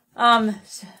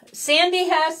 Sandy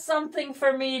has something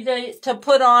for me to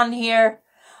put on here.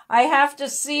 I have to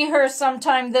see her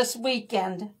sometime this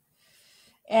weekend.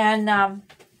 And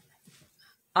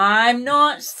I'm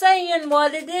not saying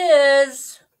what it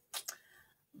is.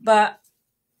 But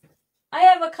I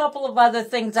have a couple of other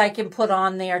things I can put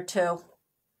on there too.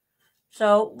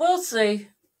 So we'll see.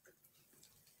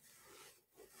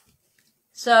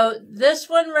 So this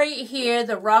one right here,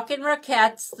 the Rockin'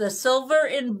 Rockettes, the silver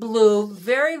and blue,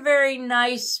 very, very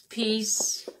nice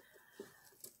piece.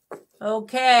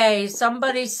 Okay,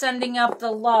 somebody's sending up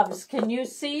the loves. Can you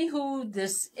see who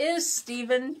this is,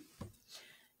 Stephen?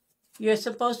 You're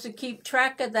supposed to keep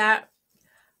track of that.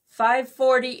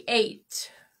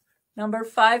 548. Number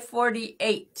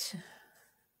 548.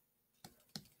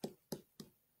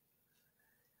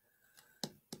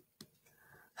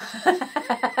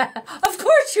 Of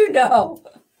course you know.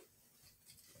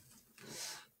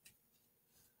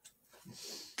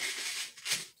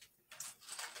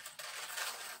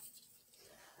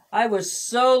 I was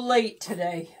so late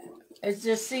today. It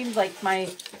just seemed like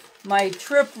my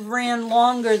trip ran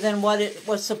longer than what it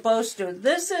was supposed to.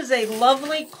 This is a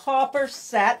lovely copper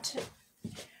set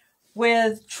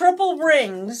with triple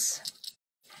rings.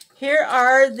 Here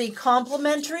are the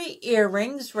complimentary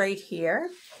earrings right here.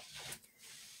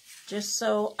 Just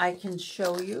so I can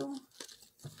show you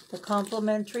the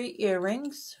complimentary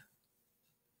earrings.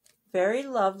 Very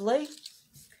lovely.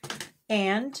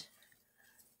 And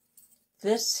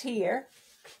this here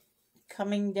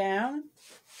coming down.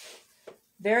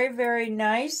 Very, very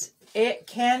nice. It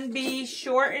can be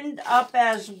shortened up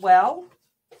as well.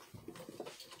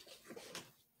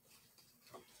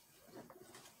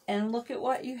 And look at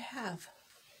what you have.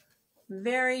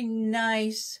 Very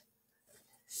nice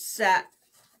set.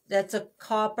 That's a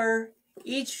copper.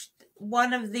 Each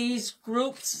one of these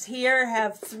groups here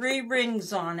have 3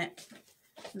 rings on it.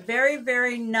 Very,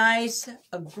 very nice.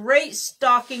 A great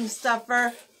stocking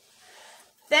stuffer.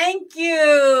 Thank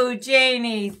you,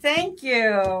 Janie. Thank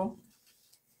you.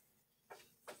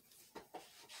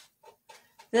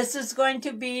 This is going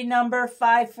to be number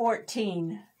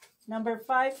 514. Number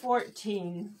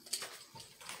 514.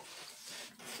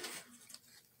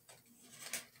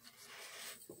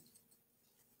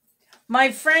 My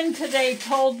friend today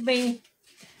told me,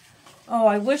 oh,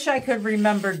 I wish I could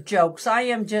remember jokes. I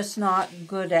am just not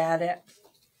good at it.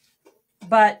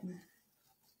 But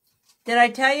did I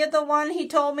tell you the one he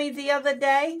told me the other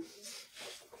day?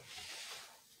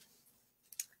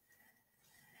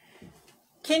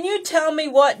 Can you tell me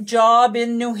what job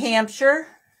in New Hampshire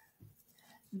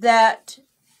that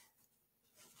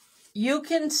you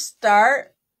can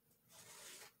start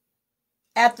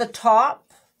at the top?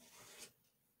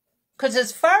 Because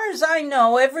as far as I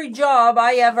know, every job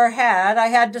I ever had, I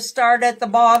had to start at the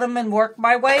bottom and work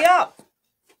my way up.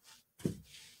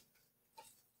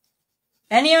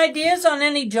 Any ideas on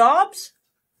any jobs?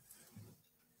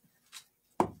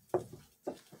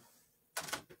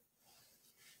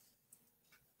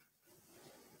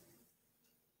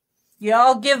 You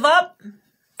all give up?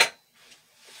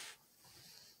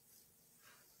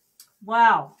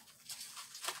 Wow.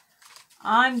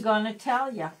 I'm going to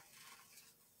tell you.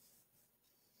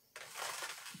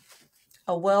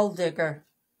 A well digger.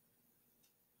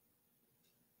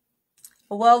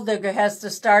 A well digger has to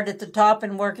start at the top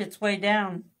and work its way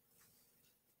down.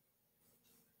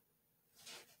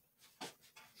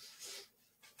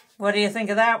 What do you think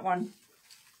of that one?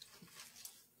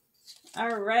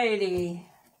 Alrighty.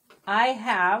 I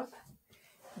have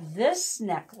this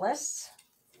necklace,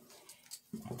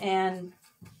 and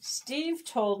Steve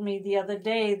told me the other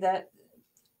day that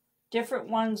different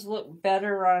ones look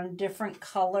better on different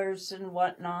colors and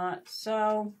whatnot.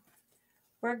 So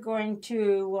we're going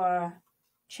to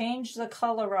change the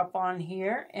color up on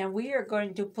here, and we are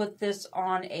going to put this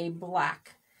on a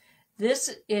black.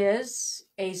 This is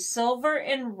a silver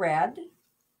and red.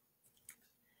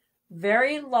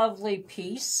 Very lovely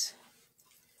piece.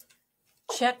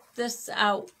 Check this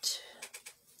out.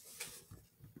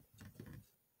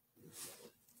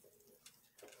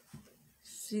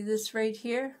 See this right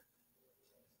here?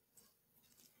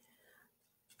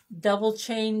 Double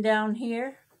chain down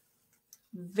here.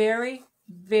 Very,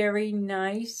 very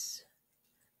nice.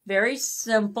 Very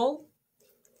simple.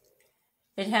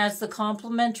 It has the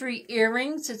complimentary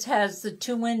earrings. It has the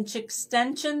 2-inch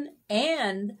extension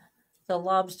and the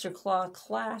lobster claw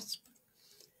clasp.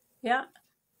 Yeah.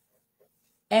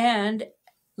 And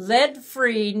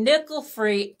lead-free,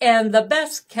 nickel-free, and the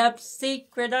best kept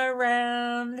secret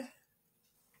around.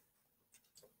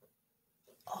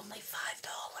 Only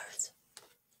 $5.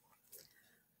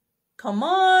 Come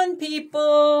on,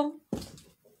 people.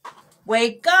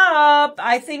 Wake up.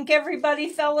 I think everybody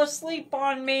fell asleep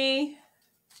on me.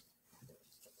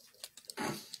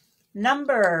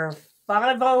 Number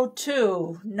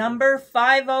 502. Number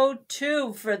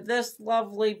 502 for this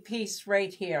lovely piece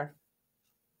right here.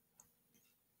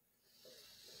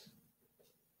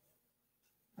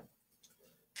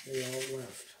 They all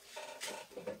left.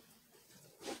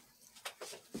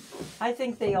 I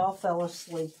think they all fell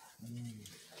asleep.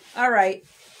 All right.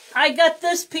 I got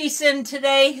this piece in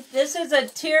today. This is a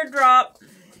teardrop.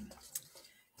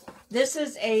 This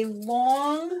is a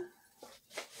long,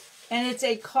 and it's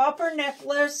a copper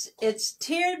necklace. It's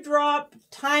teardrop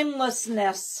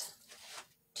timelessness.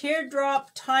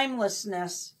 Teardrop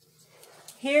timelessness.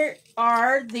 Here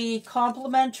are the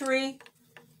complimentary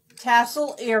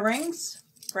tassel earrings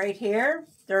right here.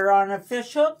 They're on a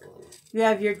fish hook. You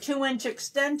have your 2-inch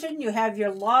extension. You have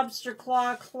your lobster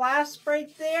claw clasp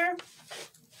right there.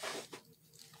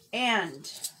 And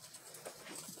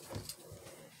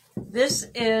this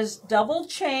is double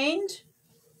chained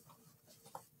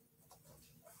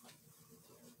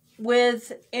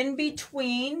with in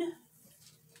between.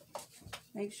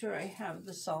 Make sure I have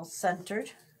this all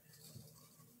centered.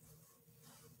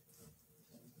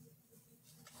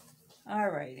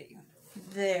 Alrighty,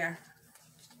 there.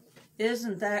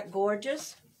 Isn't that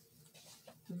gorgeous?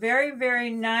 Very, very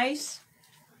nice.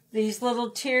 These little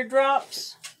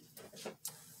teardrops.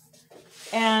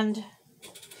 And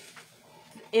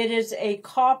it is a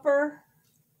copper,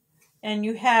 and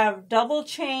you have double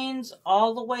chains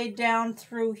all the way down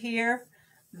through here.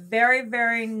 Very,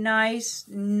 very nice,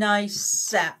 nice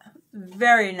set.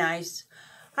 Very nice.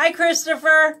 Hi,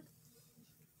 Christopher.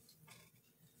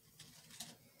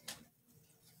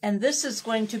 And this is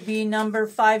going to be number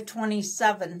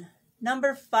 527.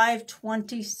 Number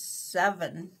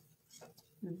 527.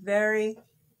 Very,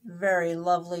 very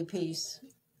lovely piece.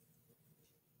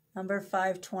 Number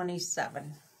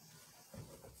 527.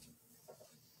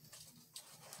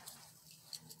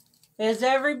 Is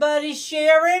everybody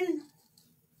sharing?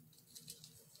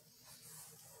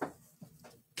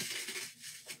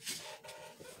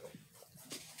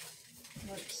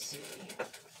 Let's see.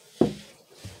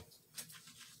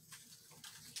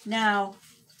 Now,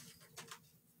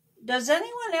 does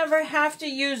anyone ever have to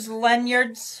use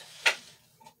lanyards?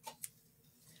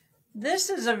 This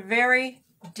is a very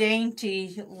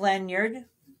dainty lanyard.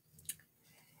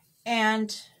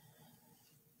 And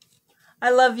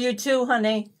I love you too,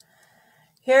 honey.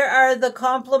 Here are the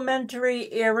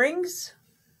complimentary earrings.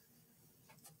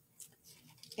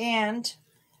 And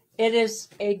it is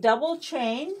a double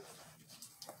chain.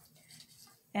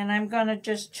 And I'm going to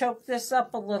just choke this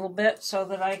up a little bit so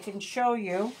that I can show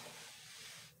you.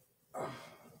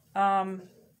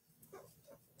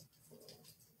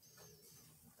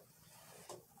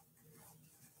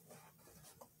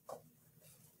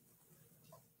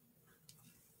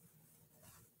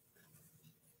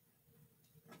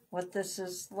 What this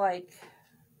is like.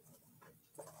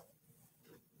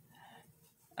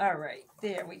 All right,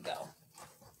 there we go.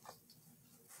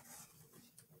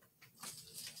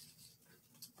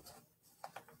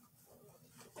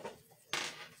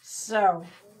 So,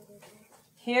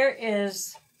 here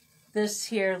is this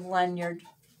here lanyard.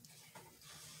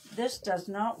 This does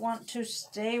not want to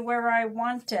stay where I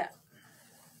want it.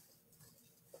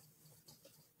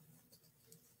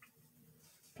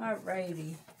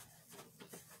 Alrighty.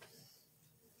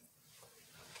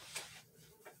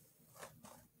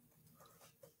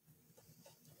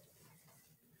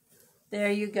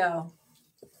 There you go.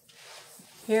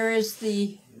 Here is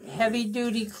the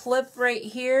heavy-duty clip right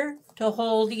here to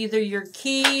hold either your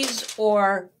keys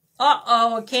or,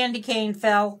 uh-oh, a candy cane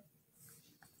fell.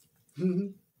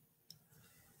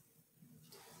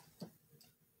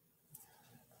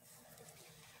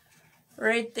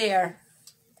 Right there.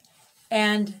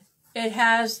 And it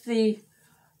has the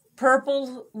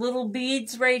purple little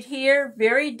beads right here.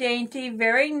 Very dainty,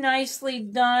 very nicely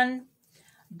done.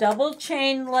 Double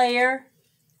chain layer.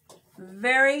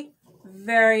 Very,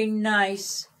 very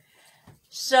nice.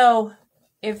 So,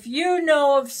 if you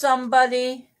know of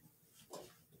somebody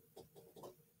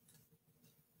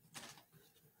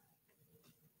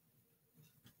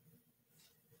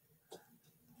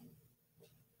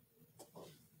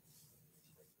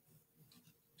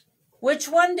which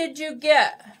one did you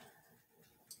get?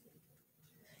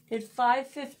 Did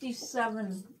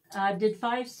 557, did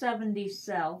 570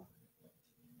 sell?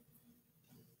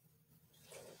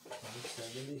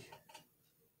 570.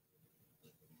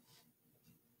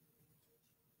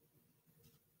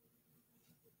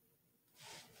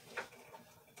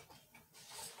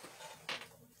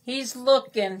 He's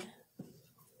looking.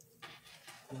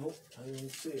 Nope, I didn't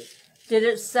see it. Did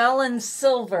it sell in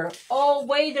silver? Oh,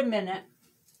 wait a minute.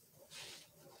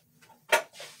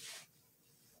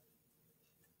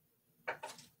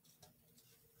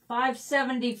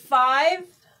 $575.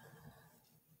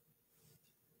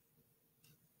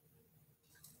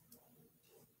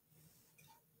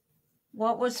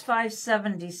 What was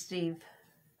 570, Steve?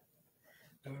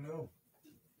 Don't know.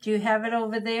 Do you have it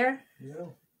over there?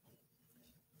 No.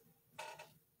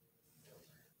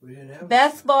 We didn't have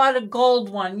Beth bought a gold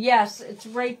one. Yes, it's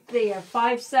right there.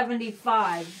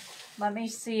 $5.75. Let me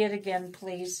see it again,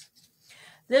 please.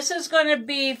 This is going to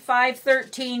be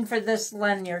 $5.13 for this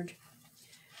lanyard.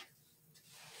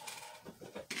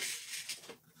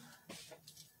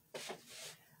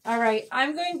 All right,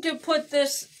 I'm going to put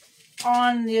this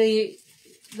on the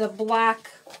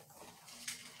black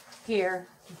here.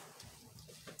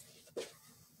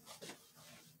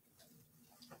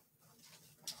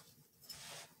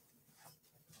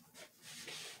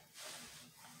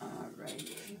 All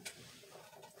right.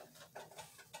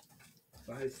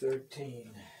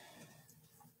 513.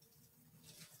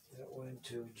 That went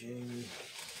to Jamie.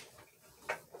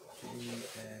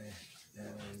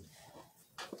 And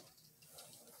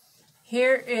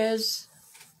Here is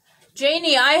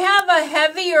Janie. I have a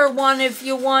heavier one if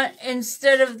you want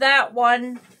instead of that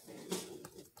one.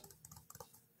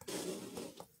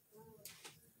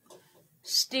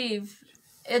 Steve,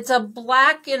 it's a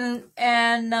black and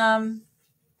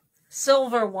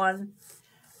silver one.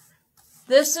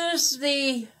 This is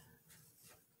the,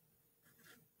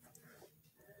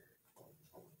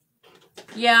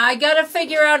 yeah, I gotta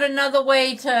figure out another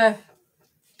way to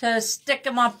stick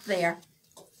them up there.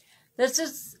 This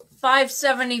is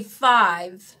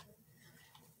 $5.75,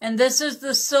 and this is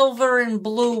the silver and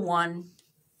blue one.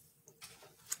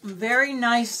 Very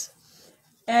nice,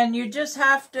 and you just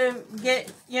have to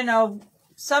get, you know,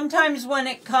 sometimes when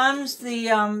it comes,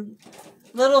 the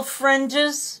little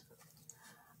fringes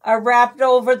are wrapped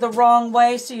over the wrong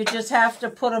way, so you just have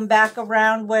to put them back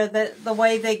around where the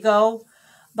way they go.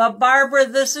 But Barbara,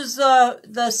 this is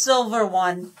the silver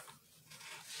one,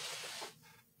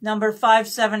 number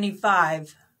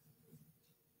 575.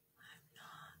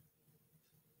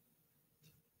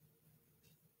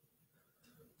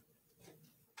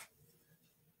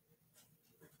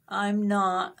 I'm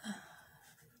not.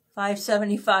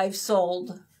 575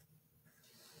 sold.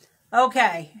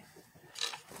 Okay.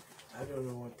 I don't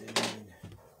know what they mean.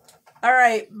 All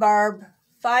right, Barb.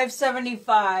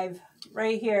 575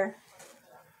 right here.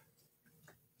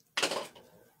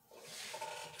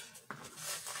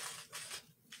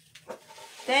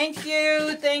 Thank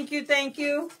you, thank you, thank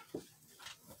you.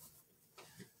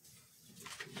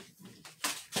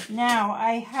 Now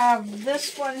I have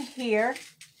this one here.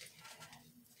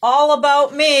 All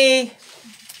About Me.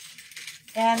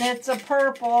 And it's a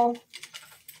purple.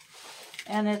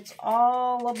 And it's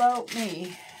all about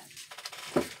me.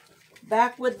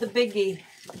 Back with the biggie.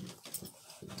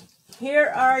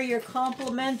 Here are your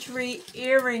complimentary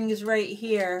earrings right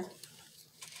here.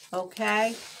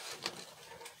 Okay.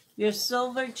 Your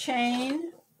silver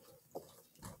chain.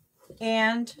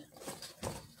 And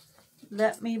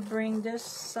let me bring this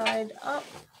side up.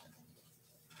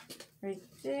 Right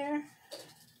there.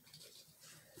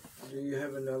 Do you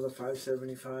have another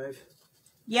 575?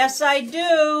 Yes, I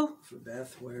do. For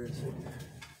Beth, where is it?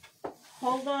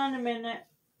 Hold on a minute.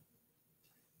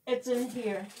 It's in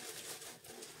here.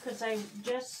 Because I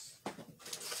just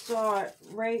saw it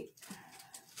right.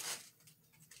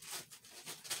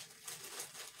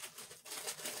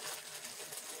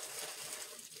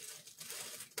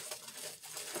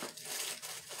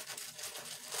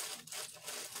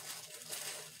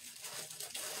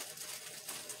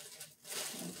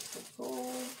 That's the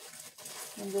gold.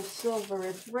 And the silver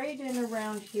is right in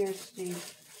around here,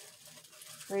 Steve.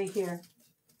 Right here.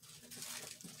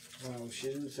 Well, she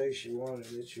didn't say she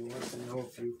wanted it. She wants to know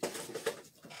if you...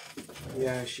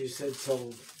 Yeah, she said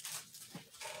sold.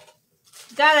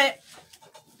 Got it.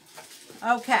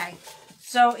 Okay.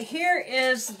 So here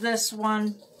is this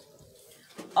one.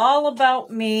 All About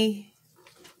Me.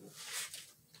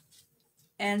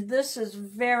 And this is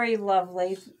very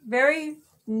lovely. Very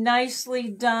nicely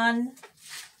done.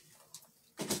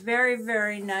 Very,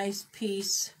 very nice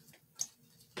piece.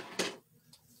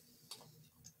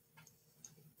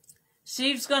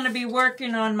 Steve's going to be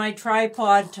working on my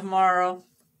tripod tomorrow.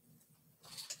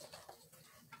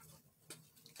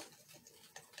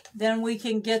 Then we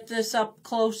can get this up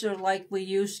closer like we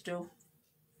used to.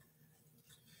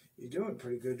 You're doing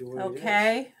pretty good the way it is.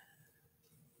 Okay.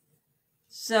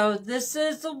 So this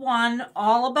is the one,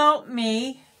 All About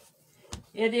Me.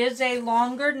 It is a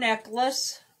longer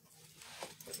necklace.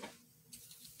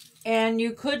 And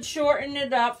you could shorten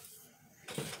it up.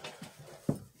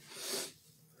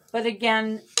 But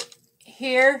again,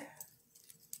 here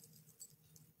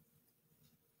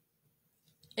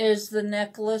is the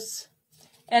necklace.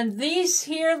 And these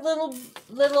here little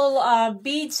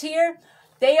beads here,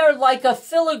 they are like a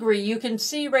filigree. You can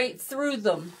see right through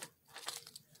them.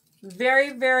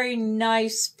 Very, very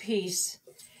nice piece.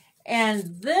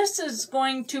 And this is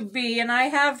going to be, and I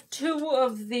have 2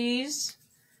 of these.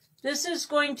 This is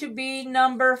going to be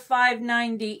number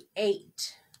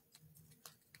 598.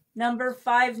 Number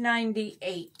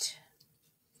 598.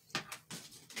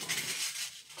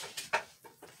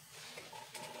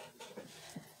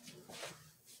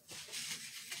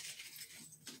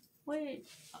 Wait.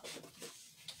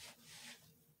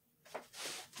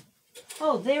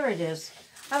 Oh, there it is.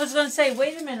 I was going to say,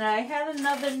 wait a minute. I had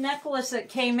another necklace that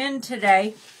came in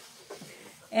today.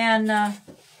 And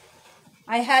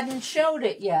I hadn't showed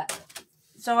it yet.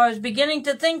 So I was beginning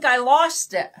to think I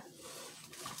lost it.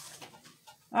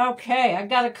 Okay, I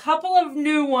got a couple of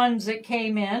new ones that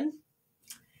came in.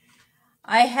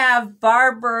 I have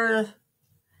Barbara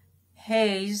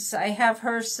Hayes. I have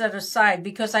her set aside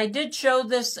because I did show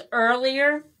this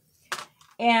earlier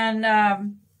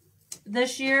and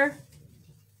this year.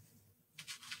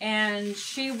 And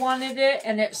she wanted it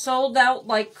and it sold out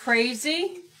like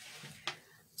crazy.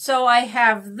 So I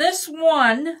have this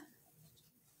one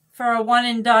for a one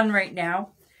and done right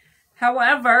now.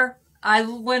 However, I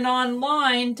went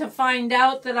online to find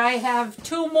out that I have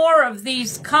 2 more of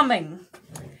these coming.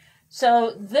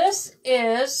 So this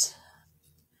is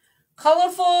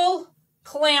Colorful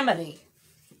Calamity.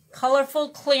 Colorful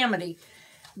Calamity.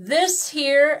 This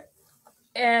here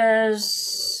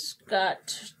is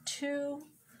got 2,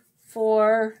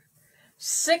 4,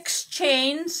 6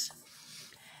 chains.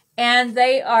 And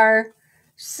they are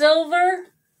silver,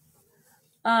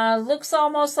 looks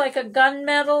almost like a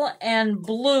gunmetal, and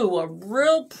blue. A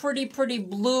real pretty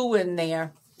blue in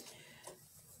there.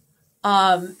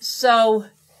 So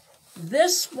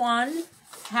this one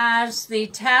has the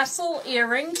tassel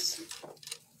earrings.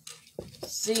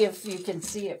 See if you can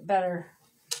see it better.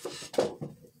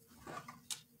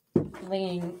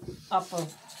 Leaning up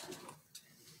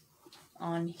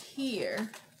on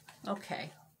here.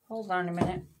 Okay, hold on a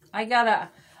minute. I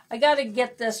gotta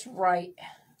get this right.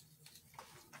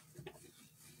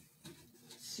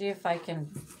 See if I can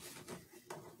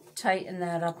tighten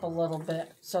that up a little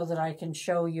bit so that I can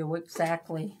show you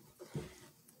exactly.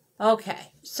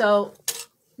 Okay, so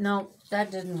no,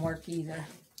 that didn't work either.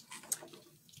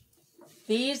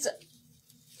 These,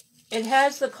 it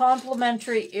has the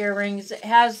complimentary earrings. It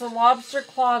has the lobster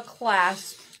claw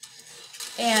clasp.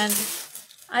 And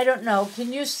I don't know,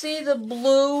 can you see the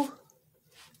blue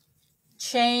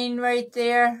chain right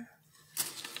there?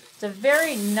 It's a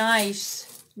very nice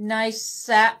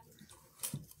set.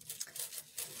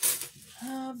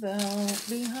 How about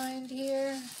behind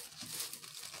here?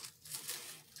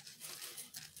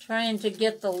 Trying to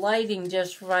get the lighting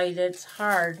just right. It's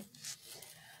hard.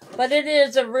 But it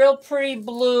is a real pretty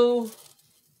blue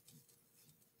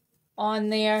on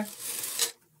there.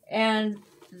 And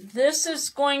this is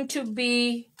going to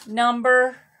be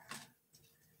number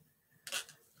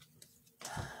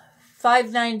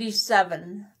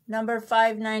 597. Number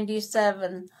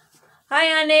 597.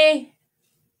 Hi, honey.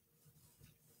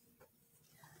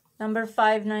 Number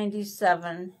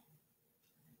 597.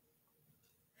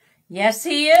 Yes,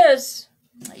 he is.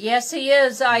 Yes, he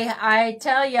is. I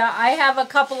tell you, I have a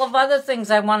couple of other things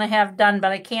I want to have done,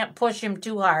 but I can't push him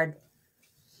too hard.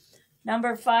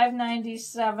 Number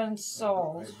 597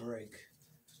 sold.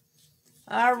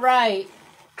 All right.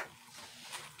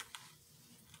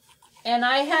 And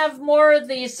I have more of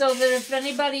these so that if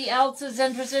anybody else is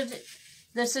interested,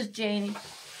 this is Janie.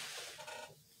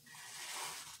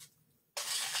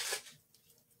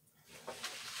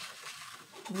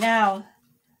 Now,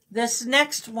 this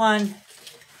next one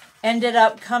ended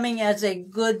up coming as a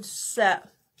good set.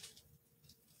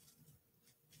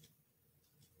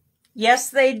 Yes,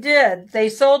 they did. They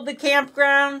sold the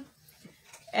campground,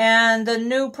 and the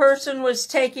new person was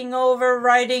taking over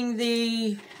writing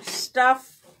the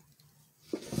stuff.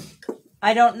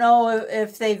 I don't know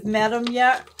if they've met him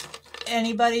yet.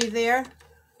 Anybody there?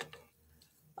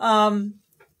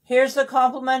 Here's the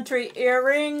complimentary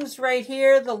earrings right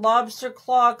here, the lobster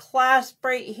claw clasp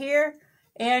right here,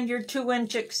 and your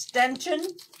 2-inch extension.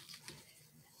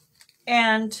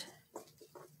 And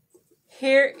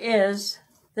here is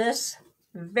this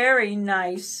very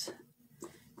nice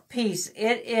piece.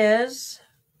 It is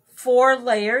 4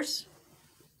 layers.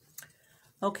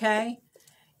 Okay,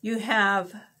 you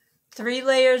have 3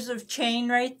 layers of chain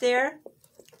right there,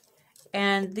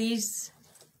 and this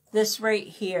right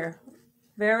here.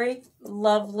 Very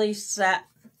lovely set.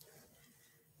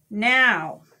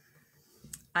 Now,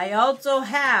 I also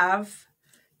have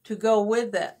to go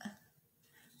with it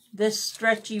this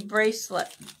stretchy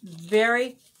bracelet.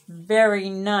 Very, very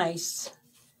nice.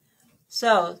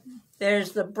 So,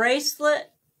 there's the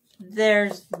bracelet,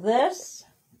 there's this,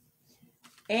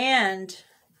 and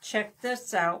check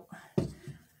this out.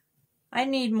 I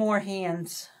need more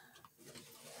hands.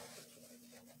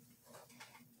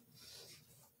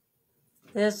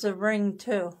 There's a ring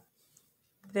too.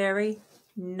 Very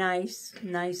nice,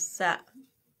 nice set.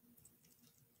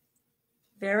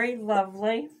 Very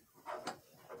lovely.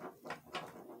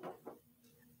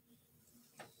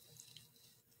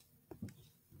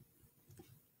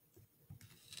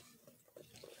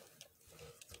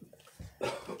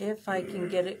 If I can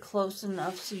get it close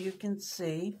enough so you can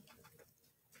see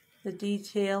the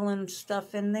detail and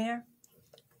stuff in there.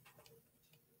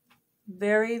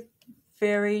 Very,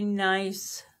 very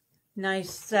nice, nice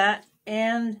set.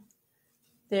 And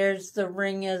there's the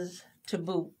ring is to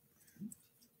boot.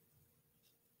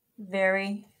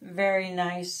 Very, very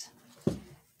nice.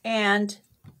 And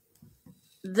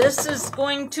this is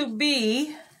going to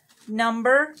be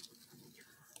number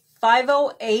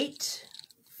 508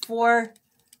 for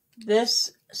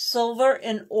this silver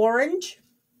and orange.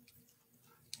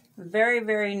 Very,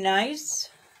 very nice.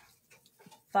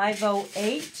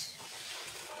 508.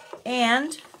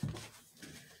 And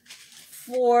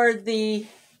for the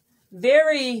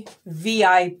very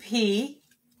VIP,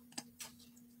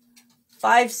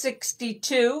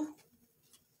 562.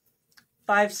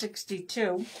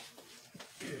 562.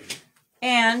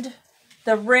 And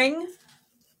the ring,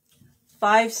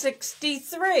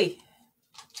 563.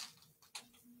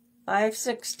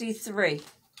 563.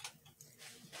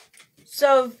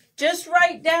 So just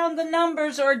write down the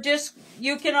numbers, or just,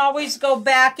 you can always go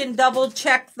back and double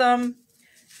check them.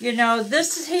 You know,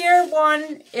 this here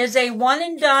one is a one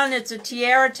and done. It's a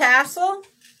tiara tassel.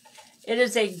 It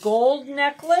is a gold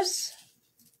necklace.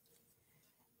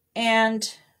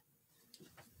 And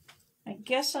I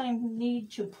guess I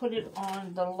need to put it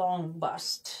on the long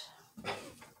bust.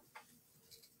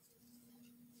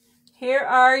 Here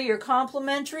are your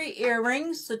complimentary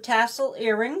earrings, the tassel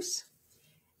earrings.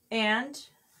 And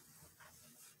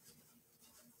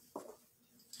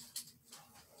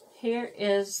here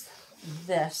is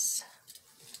this.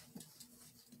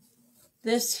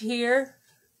 This here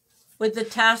with the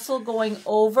tassel going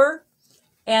over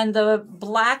and the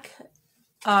black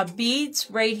beads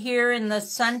right here in the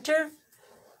center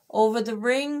over the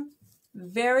ring.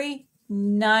 Very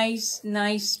nice,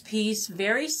 nice piece.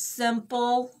 Very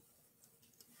simple.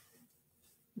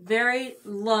 Very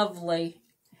lovely.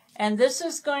 And this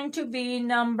is going to be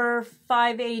number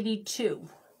 582.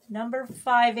 Number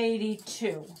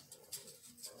 582.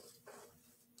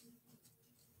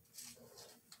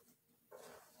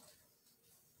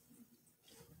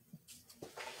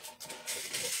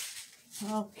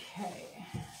 Okay.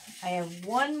 I have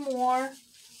one more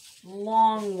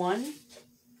long one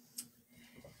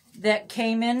that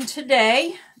came in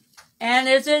today. And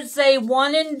it is a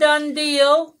one and done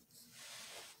deal.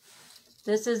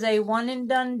 This is a one and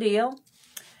done deal.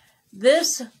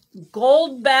 This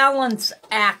Gold Balance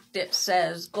Act, it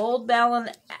says. Gold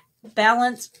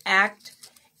Balance Act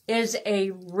is a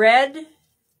red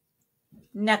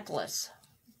necklace.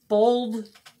 Bold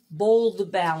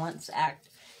Balance Act.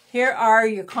 Here are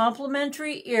your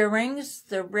complimentary earrings,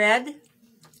 the red.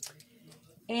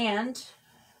 And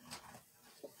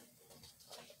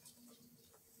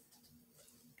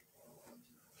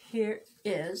here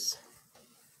is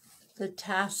the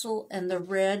tassel and the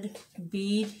red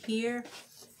bead here.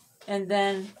 And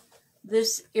then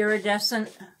this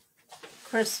iridescent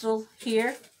crystal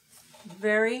here.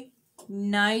 Very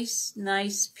nice,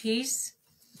 nice piece.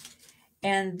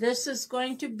 And this is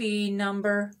going to be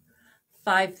number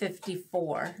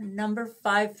 554. Number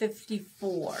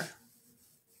 554.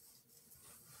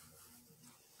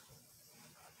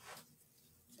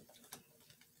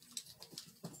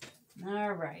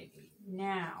 All right,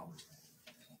 now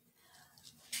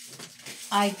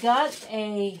I got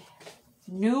a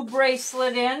new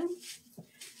bracelet in.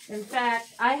 In fact,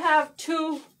 I have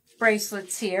two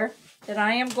bracelets here that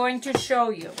I am going to show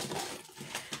you.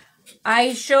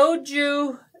 I showed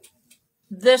you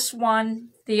this one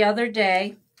the other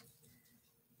day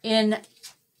in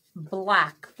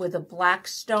black with a black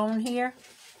stone here.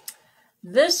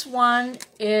 This one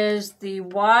is the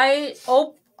wide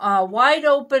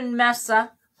open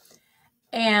mesa,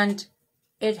 and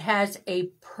it has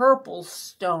a purple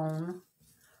stone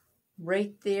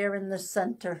right there in the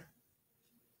center.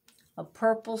 A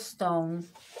purple stone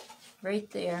right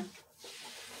there.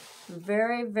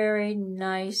 Very, very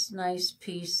nice, nice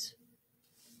piece.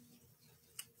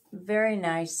 Very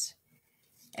nice.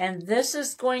 And this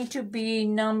is going to be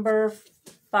number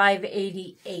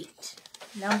 588.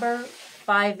 Number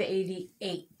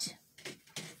 588.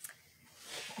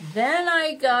 Then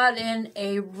I got in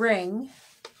a ring.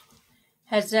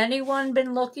 Has anyone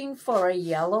been looking for a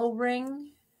yellow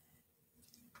ring?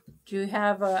 Do you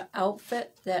have an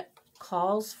outfit that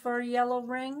calls for a yellow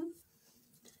ring?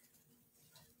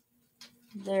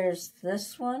 There's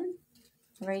this one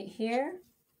right here.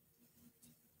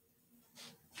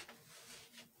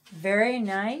 Very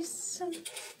nice.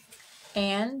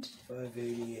 And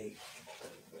 $5.88.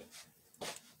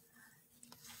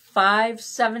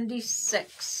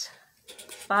 $5.76.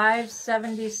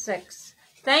 $5.76.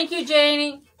 Thank you,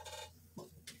 Janie.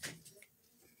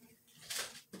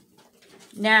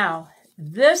 Now,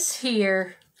 this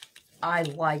here, I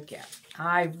like it.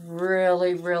 I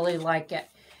really, really like it.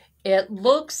 It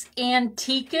looks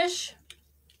antique-ish.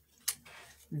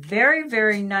 Very,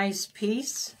 very nice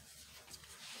piece.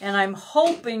 And I'm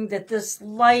hoping that this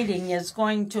lighting is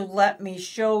going to let me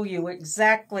show you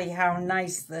exactly how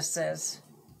nice this is.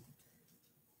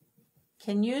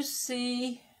 Can you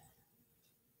see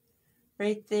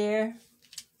right there?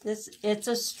 It's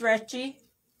a stretchy,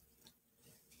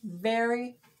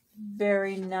 very,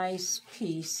 very nice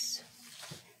piece.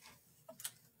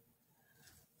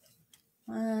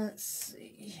 Let's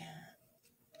see.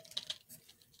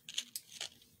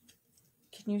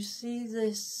 Can you see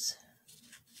this?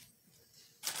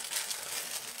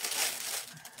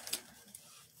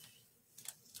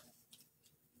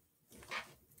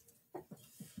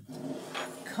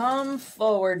 Come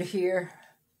forward here.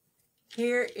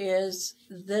 Here is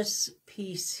this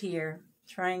piece here.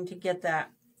 Trying to get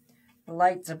that. The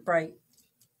lights are bright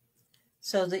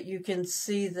so that you can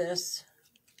see this.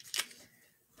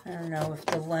 I don't know if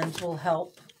the lens will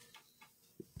help.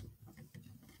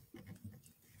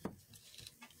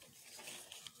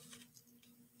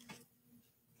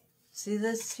 See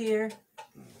this here?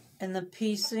 And the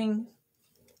piecing.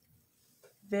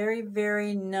 Very,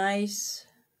 very nice.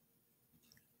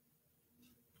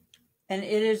 And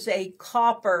it is a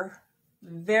copper.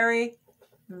 Very,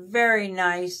 very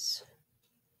nice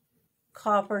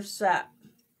copper set.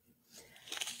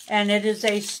 And it is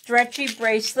a stretchy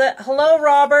bracelet. Hello,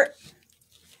 Robert.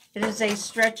 It is a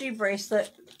stretchy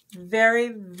bracelet. Very,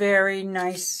 very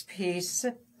nice piece.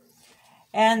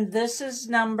 And this is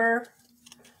number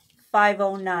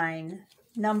 509.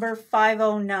 Number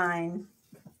 509.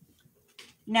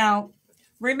 Now,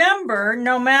 remember,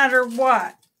 no matter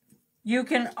what, you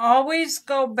can always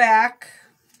go back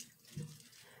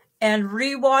and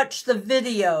rewatch the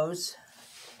videos.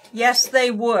 Yes, they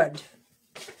would.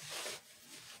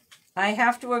 I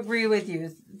have to agree with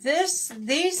you.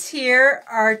 These here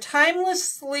are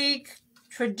timelessly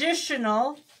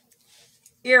traditional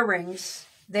earrings.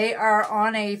 They are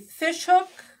on a fish hook.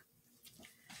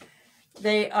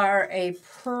 They are a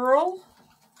pearl-like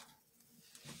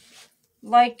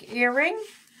earring.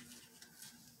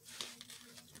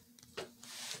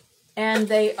 And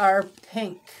they are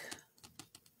pink.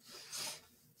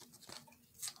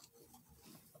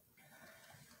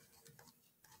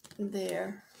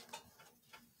 There.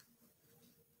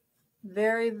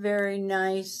 Very, very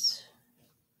nice.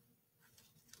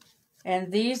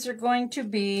 And these are going to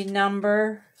be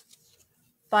number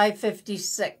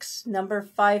 556. Number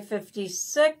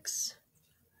 556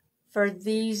 for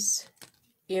these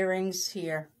earrings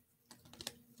here.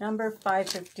 Number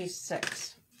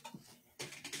 556.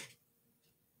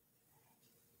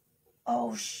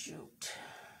 Oh, shoot.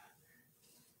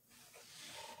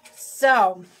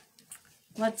 So,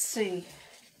 let's see.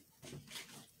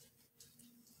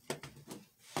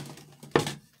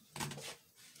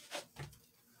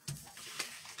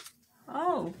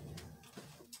 Oh.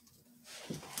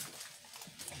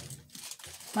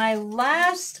 My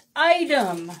last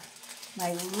item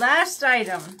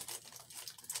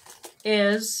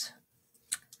is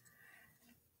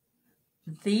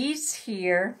these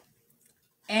here.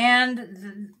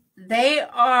 And they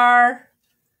are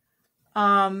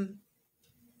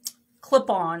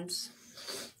clip-ons.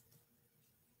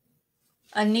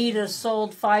 Anita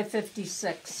sold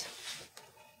 $5.56.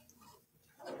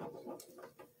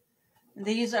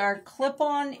 These are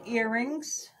clip-on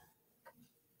earrings.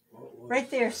 Right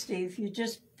there, Steve. You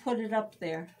just put it up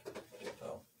there.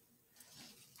 Oh.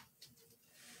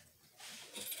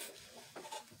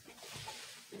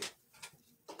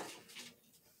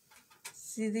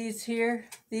 See these here?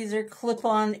 These are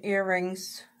clip-on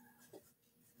earrings.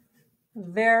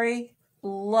 Very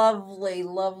lovely,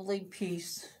 lovely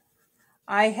piece.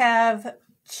 I have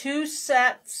 2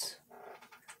 sets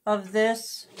of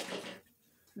this.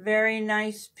 Very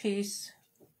nice piece.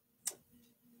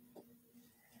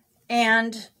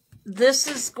 And this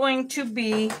is going to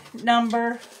be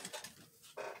number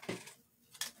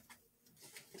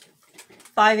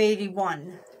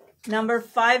 581. Number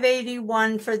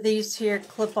 581 for these here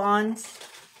clip-ons.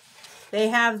 They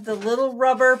have the little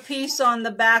rubber piece on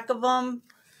the back of them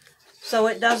so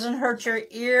it doesn't hurt your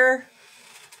ear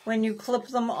when you clip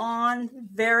them on.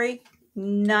 Very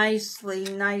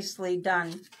nicely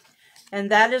done. And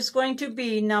that is going to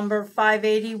be number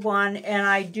 581, and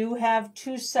I do have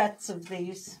 2 sets of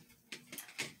these.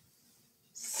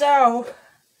 So,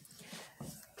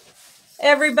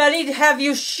 everybody, have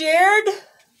you shared?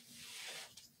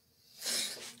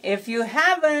 If you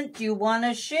haven't, you want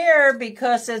to share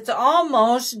because it's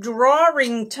almost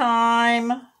drawing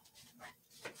time.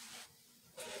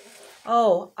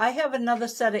 Oh, I have another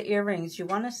set of earrings. You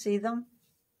want to see them?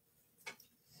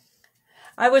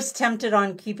 I was tempted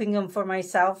on keeping them for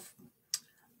myself,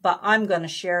 but I'm going to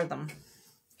share them.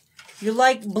 You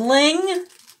like bling?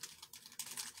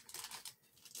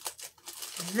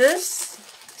 This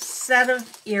set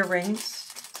of earrings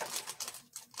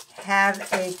have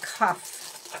a cuff.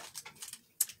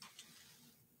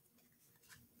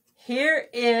 Here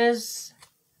is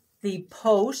the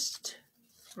post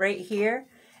right here,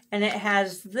 and it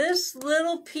has this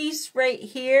little piece right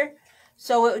here,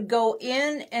 so it would go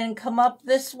in and come up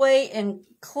this way and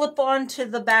clip onto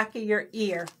the back of your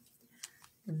ear.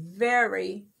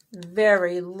 Very,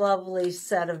 very lovely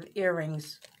set of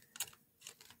earrings.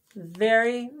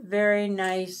 Very, very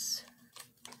nice.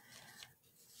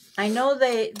 I know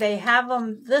they have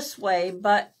them this way,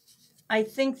 but I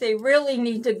think they really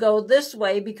need to go this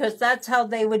way because that's how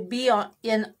they would be on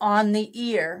the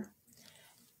ear.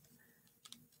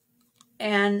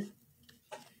 And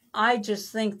I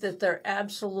just think that they're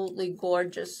absolutely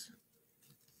gorgeous.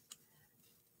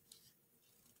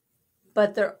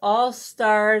 But they're all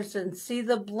stars, and see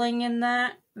the bling in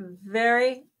that?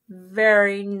 Very,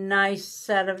 very nice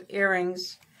set of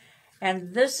earrings.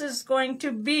 And this is going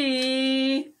to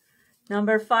be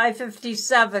number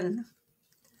 557.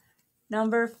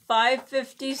 Number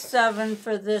 557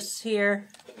 for this here.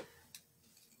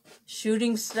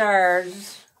 Shooting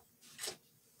stars.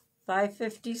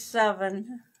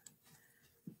 557.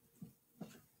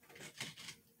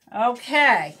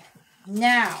 Okay.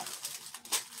 Now.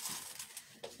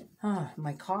 Oh,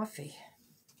 my coffee.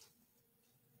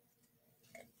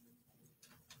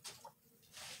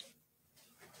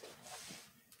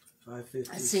 I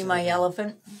see my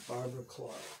elephant. Barbara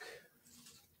Clark.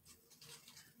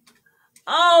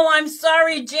 Oh, I'm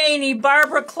sorry, Janie.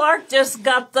 Barbara Clark just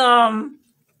got them.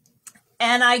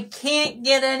 And I can't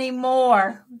get any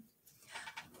more.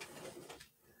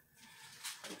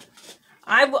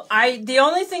 The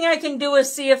only thing I can do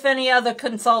is see if any other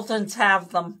consultants have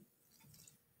them.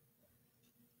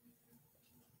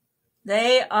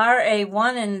 They are a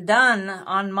one and done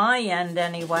on my end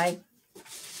anyway.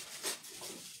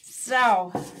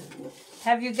 So,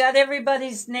 have you got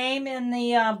everybody's name in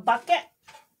the bucket?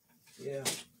 Yeah.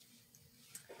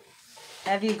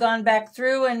 Have you gone back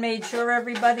through and made sure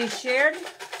everybody shared?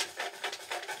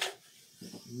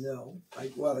 No.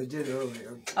 Well, I did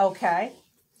earlier. Okay.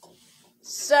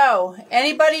 So,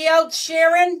 anybody else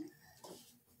sharing?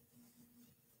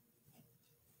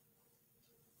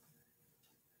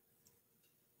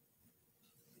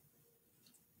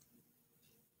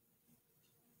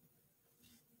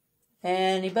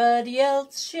 Anybody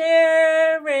else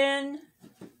sharing?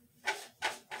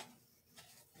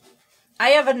 I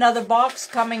have another box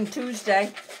coming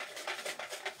Tuesday.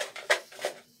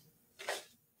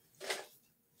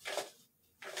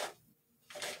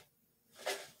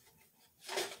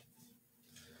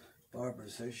 Barbara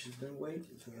says she's been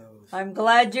waiting for those. I'm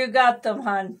glad you got them,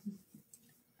 hon.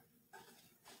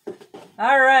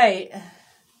 All right.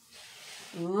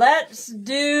 Let's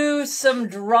do some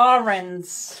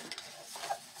drawings.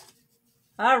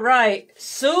 All right.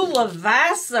 Sue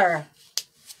Lavasser.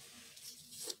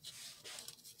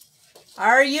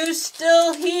 Are you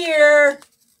still here?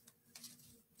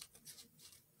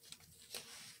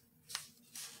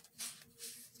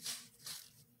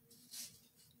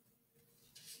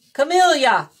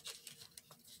 Camellia.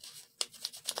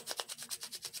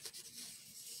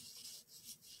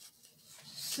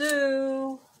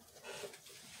 Sue.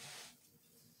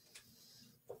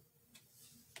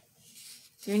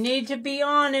 You need to be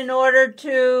on in order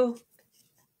to...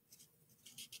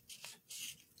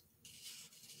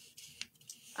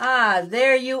 Ah,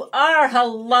 there you are.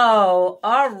 Hello.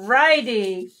 All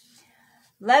righty.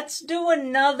 Let's do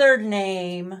another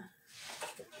name.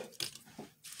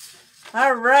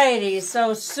 All righty.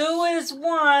 So Sue is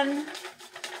one.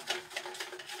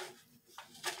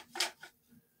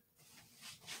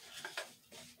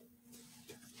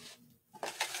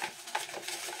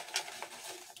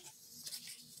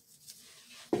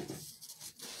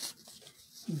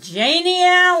 Janie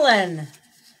Allen.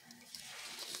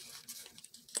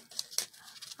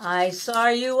 I saw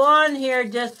you on here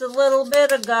just a little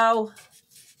bit ago.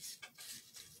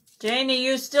 Janie,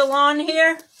 you still on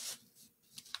here?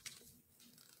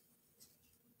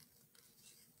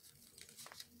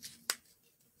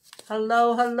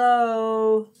 Hello,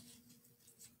 hello.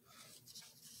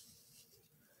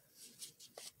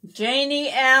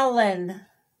 Janie Allen.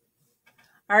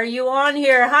 Are you on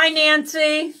here? Hi,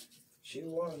 Nancy. She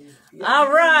won. Yeah.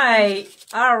 All right.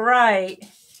 All right.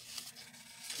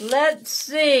 Let's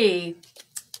see.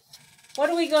 What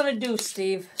are we going to do,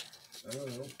 Steve? I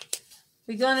don't know.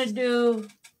 We going to do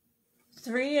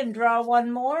 3 and draw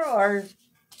one more, or?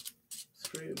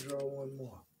 3 and draw one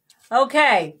more.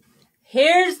 Okay.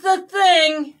 Here's the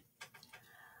thing.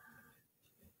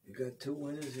 You got 2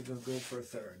 winners. You're going to go for a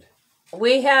third.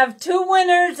 We have 2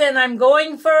 winners, and I'm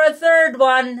going for a third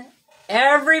one.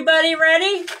 Everybody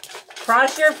ready?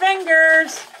 Cross your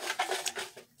fingers.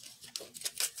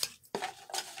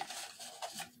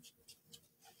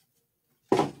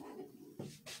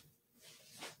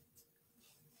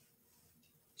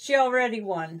 She already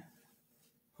won.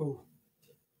 Who?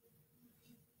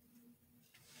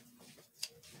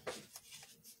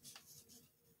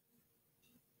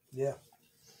 Yeah.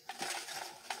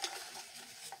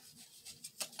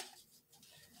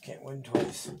 Can't win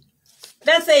twice.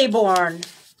 That's Aborn.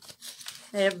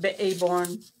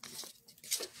 Aborn.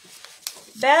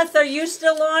 Beth, are you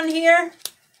still on here?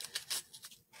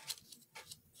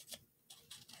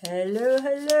 Hello,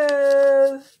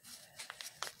 hello.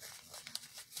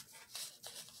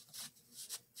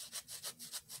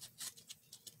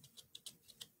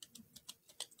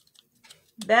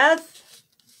 Beth?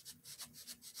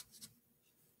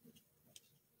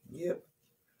 Yep.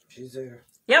 She's there.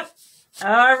 Yep.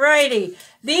 All righty.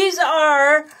 These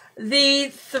are the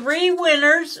 3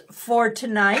 winners for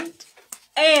tonight.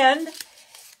 And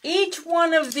each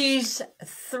one of these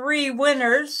 3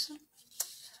 winners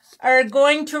are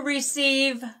going to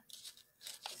receive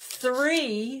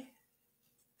 3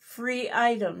 free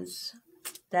items.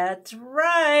 That's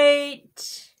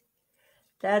right.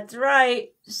 That's right.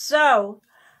 So,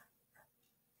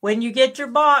 when you get your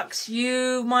box,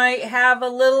 you might have a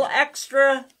little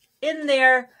extra in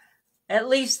there. At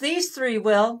least these 3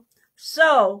 will.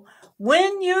 So,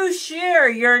 when you share,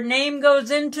 your name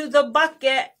goes into the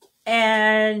bucket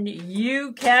and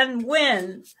you can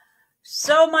win.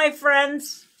 So, my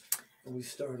friends, we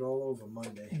start all over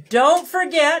Monday. Don't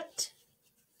forget,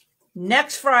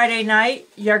 next Friday night,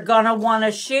 you're going to want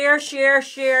to share.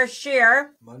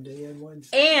 Monday and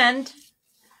Wednesday. And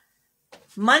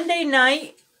Monday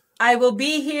night, I will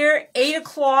be here 8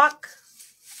 o'clock.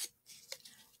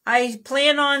 I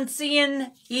plan on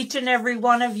seeing each and every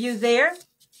one of you there.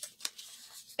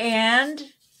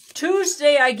 And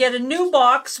Tuesday, I get a new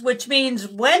box, which means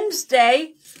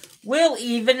Wednesday, we'll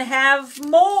even have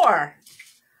more.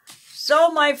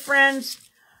 So, my friends,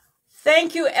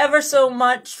 thank you ever so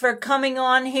much for coming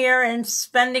on here and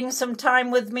spending some time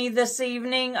with me this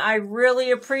evening. I really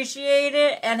appreciate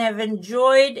it and have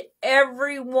enjoyed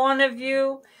every one of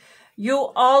you.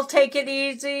 You all take it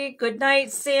easy. Good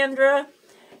night, Sandra.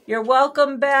 You're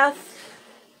welcome, Beth.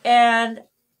 And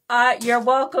you're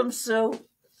welcome, Sue.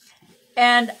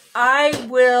 And I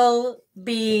will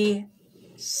be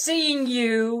seeing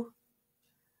you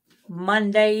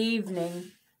Monday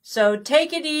evening. So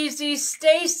take it easy,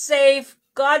 stay safe,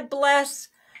 God bless,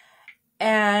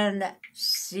 and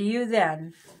see you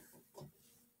then.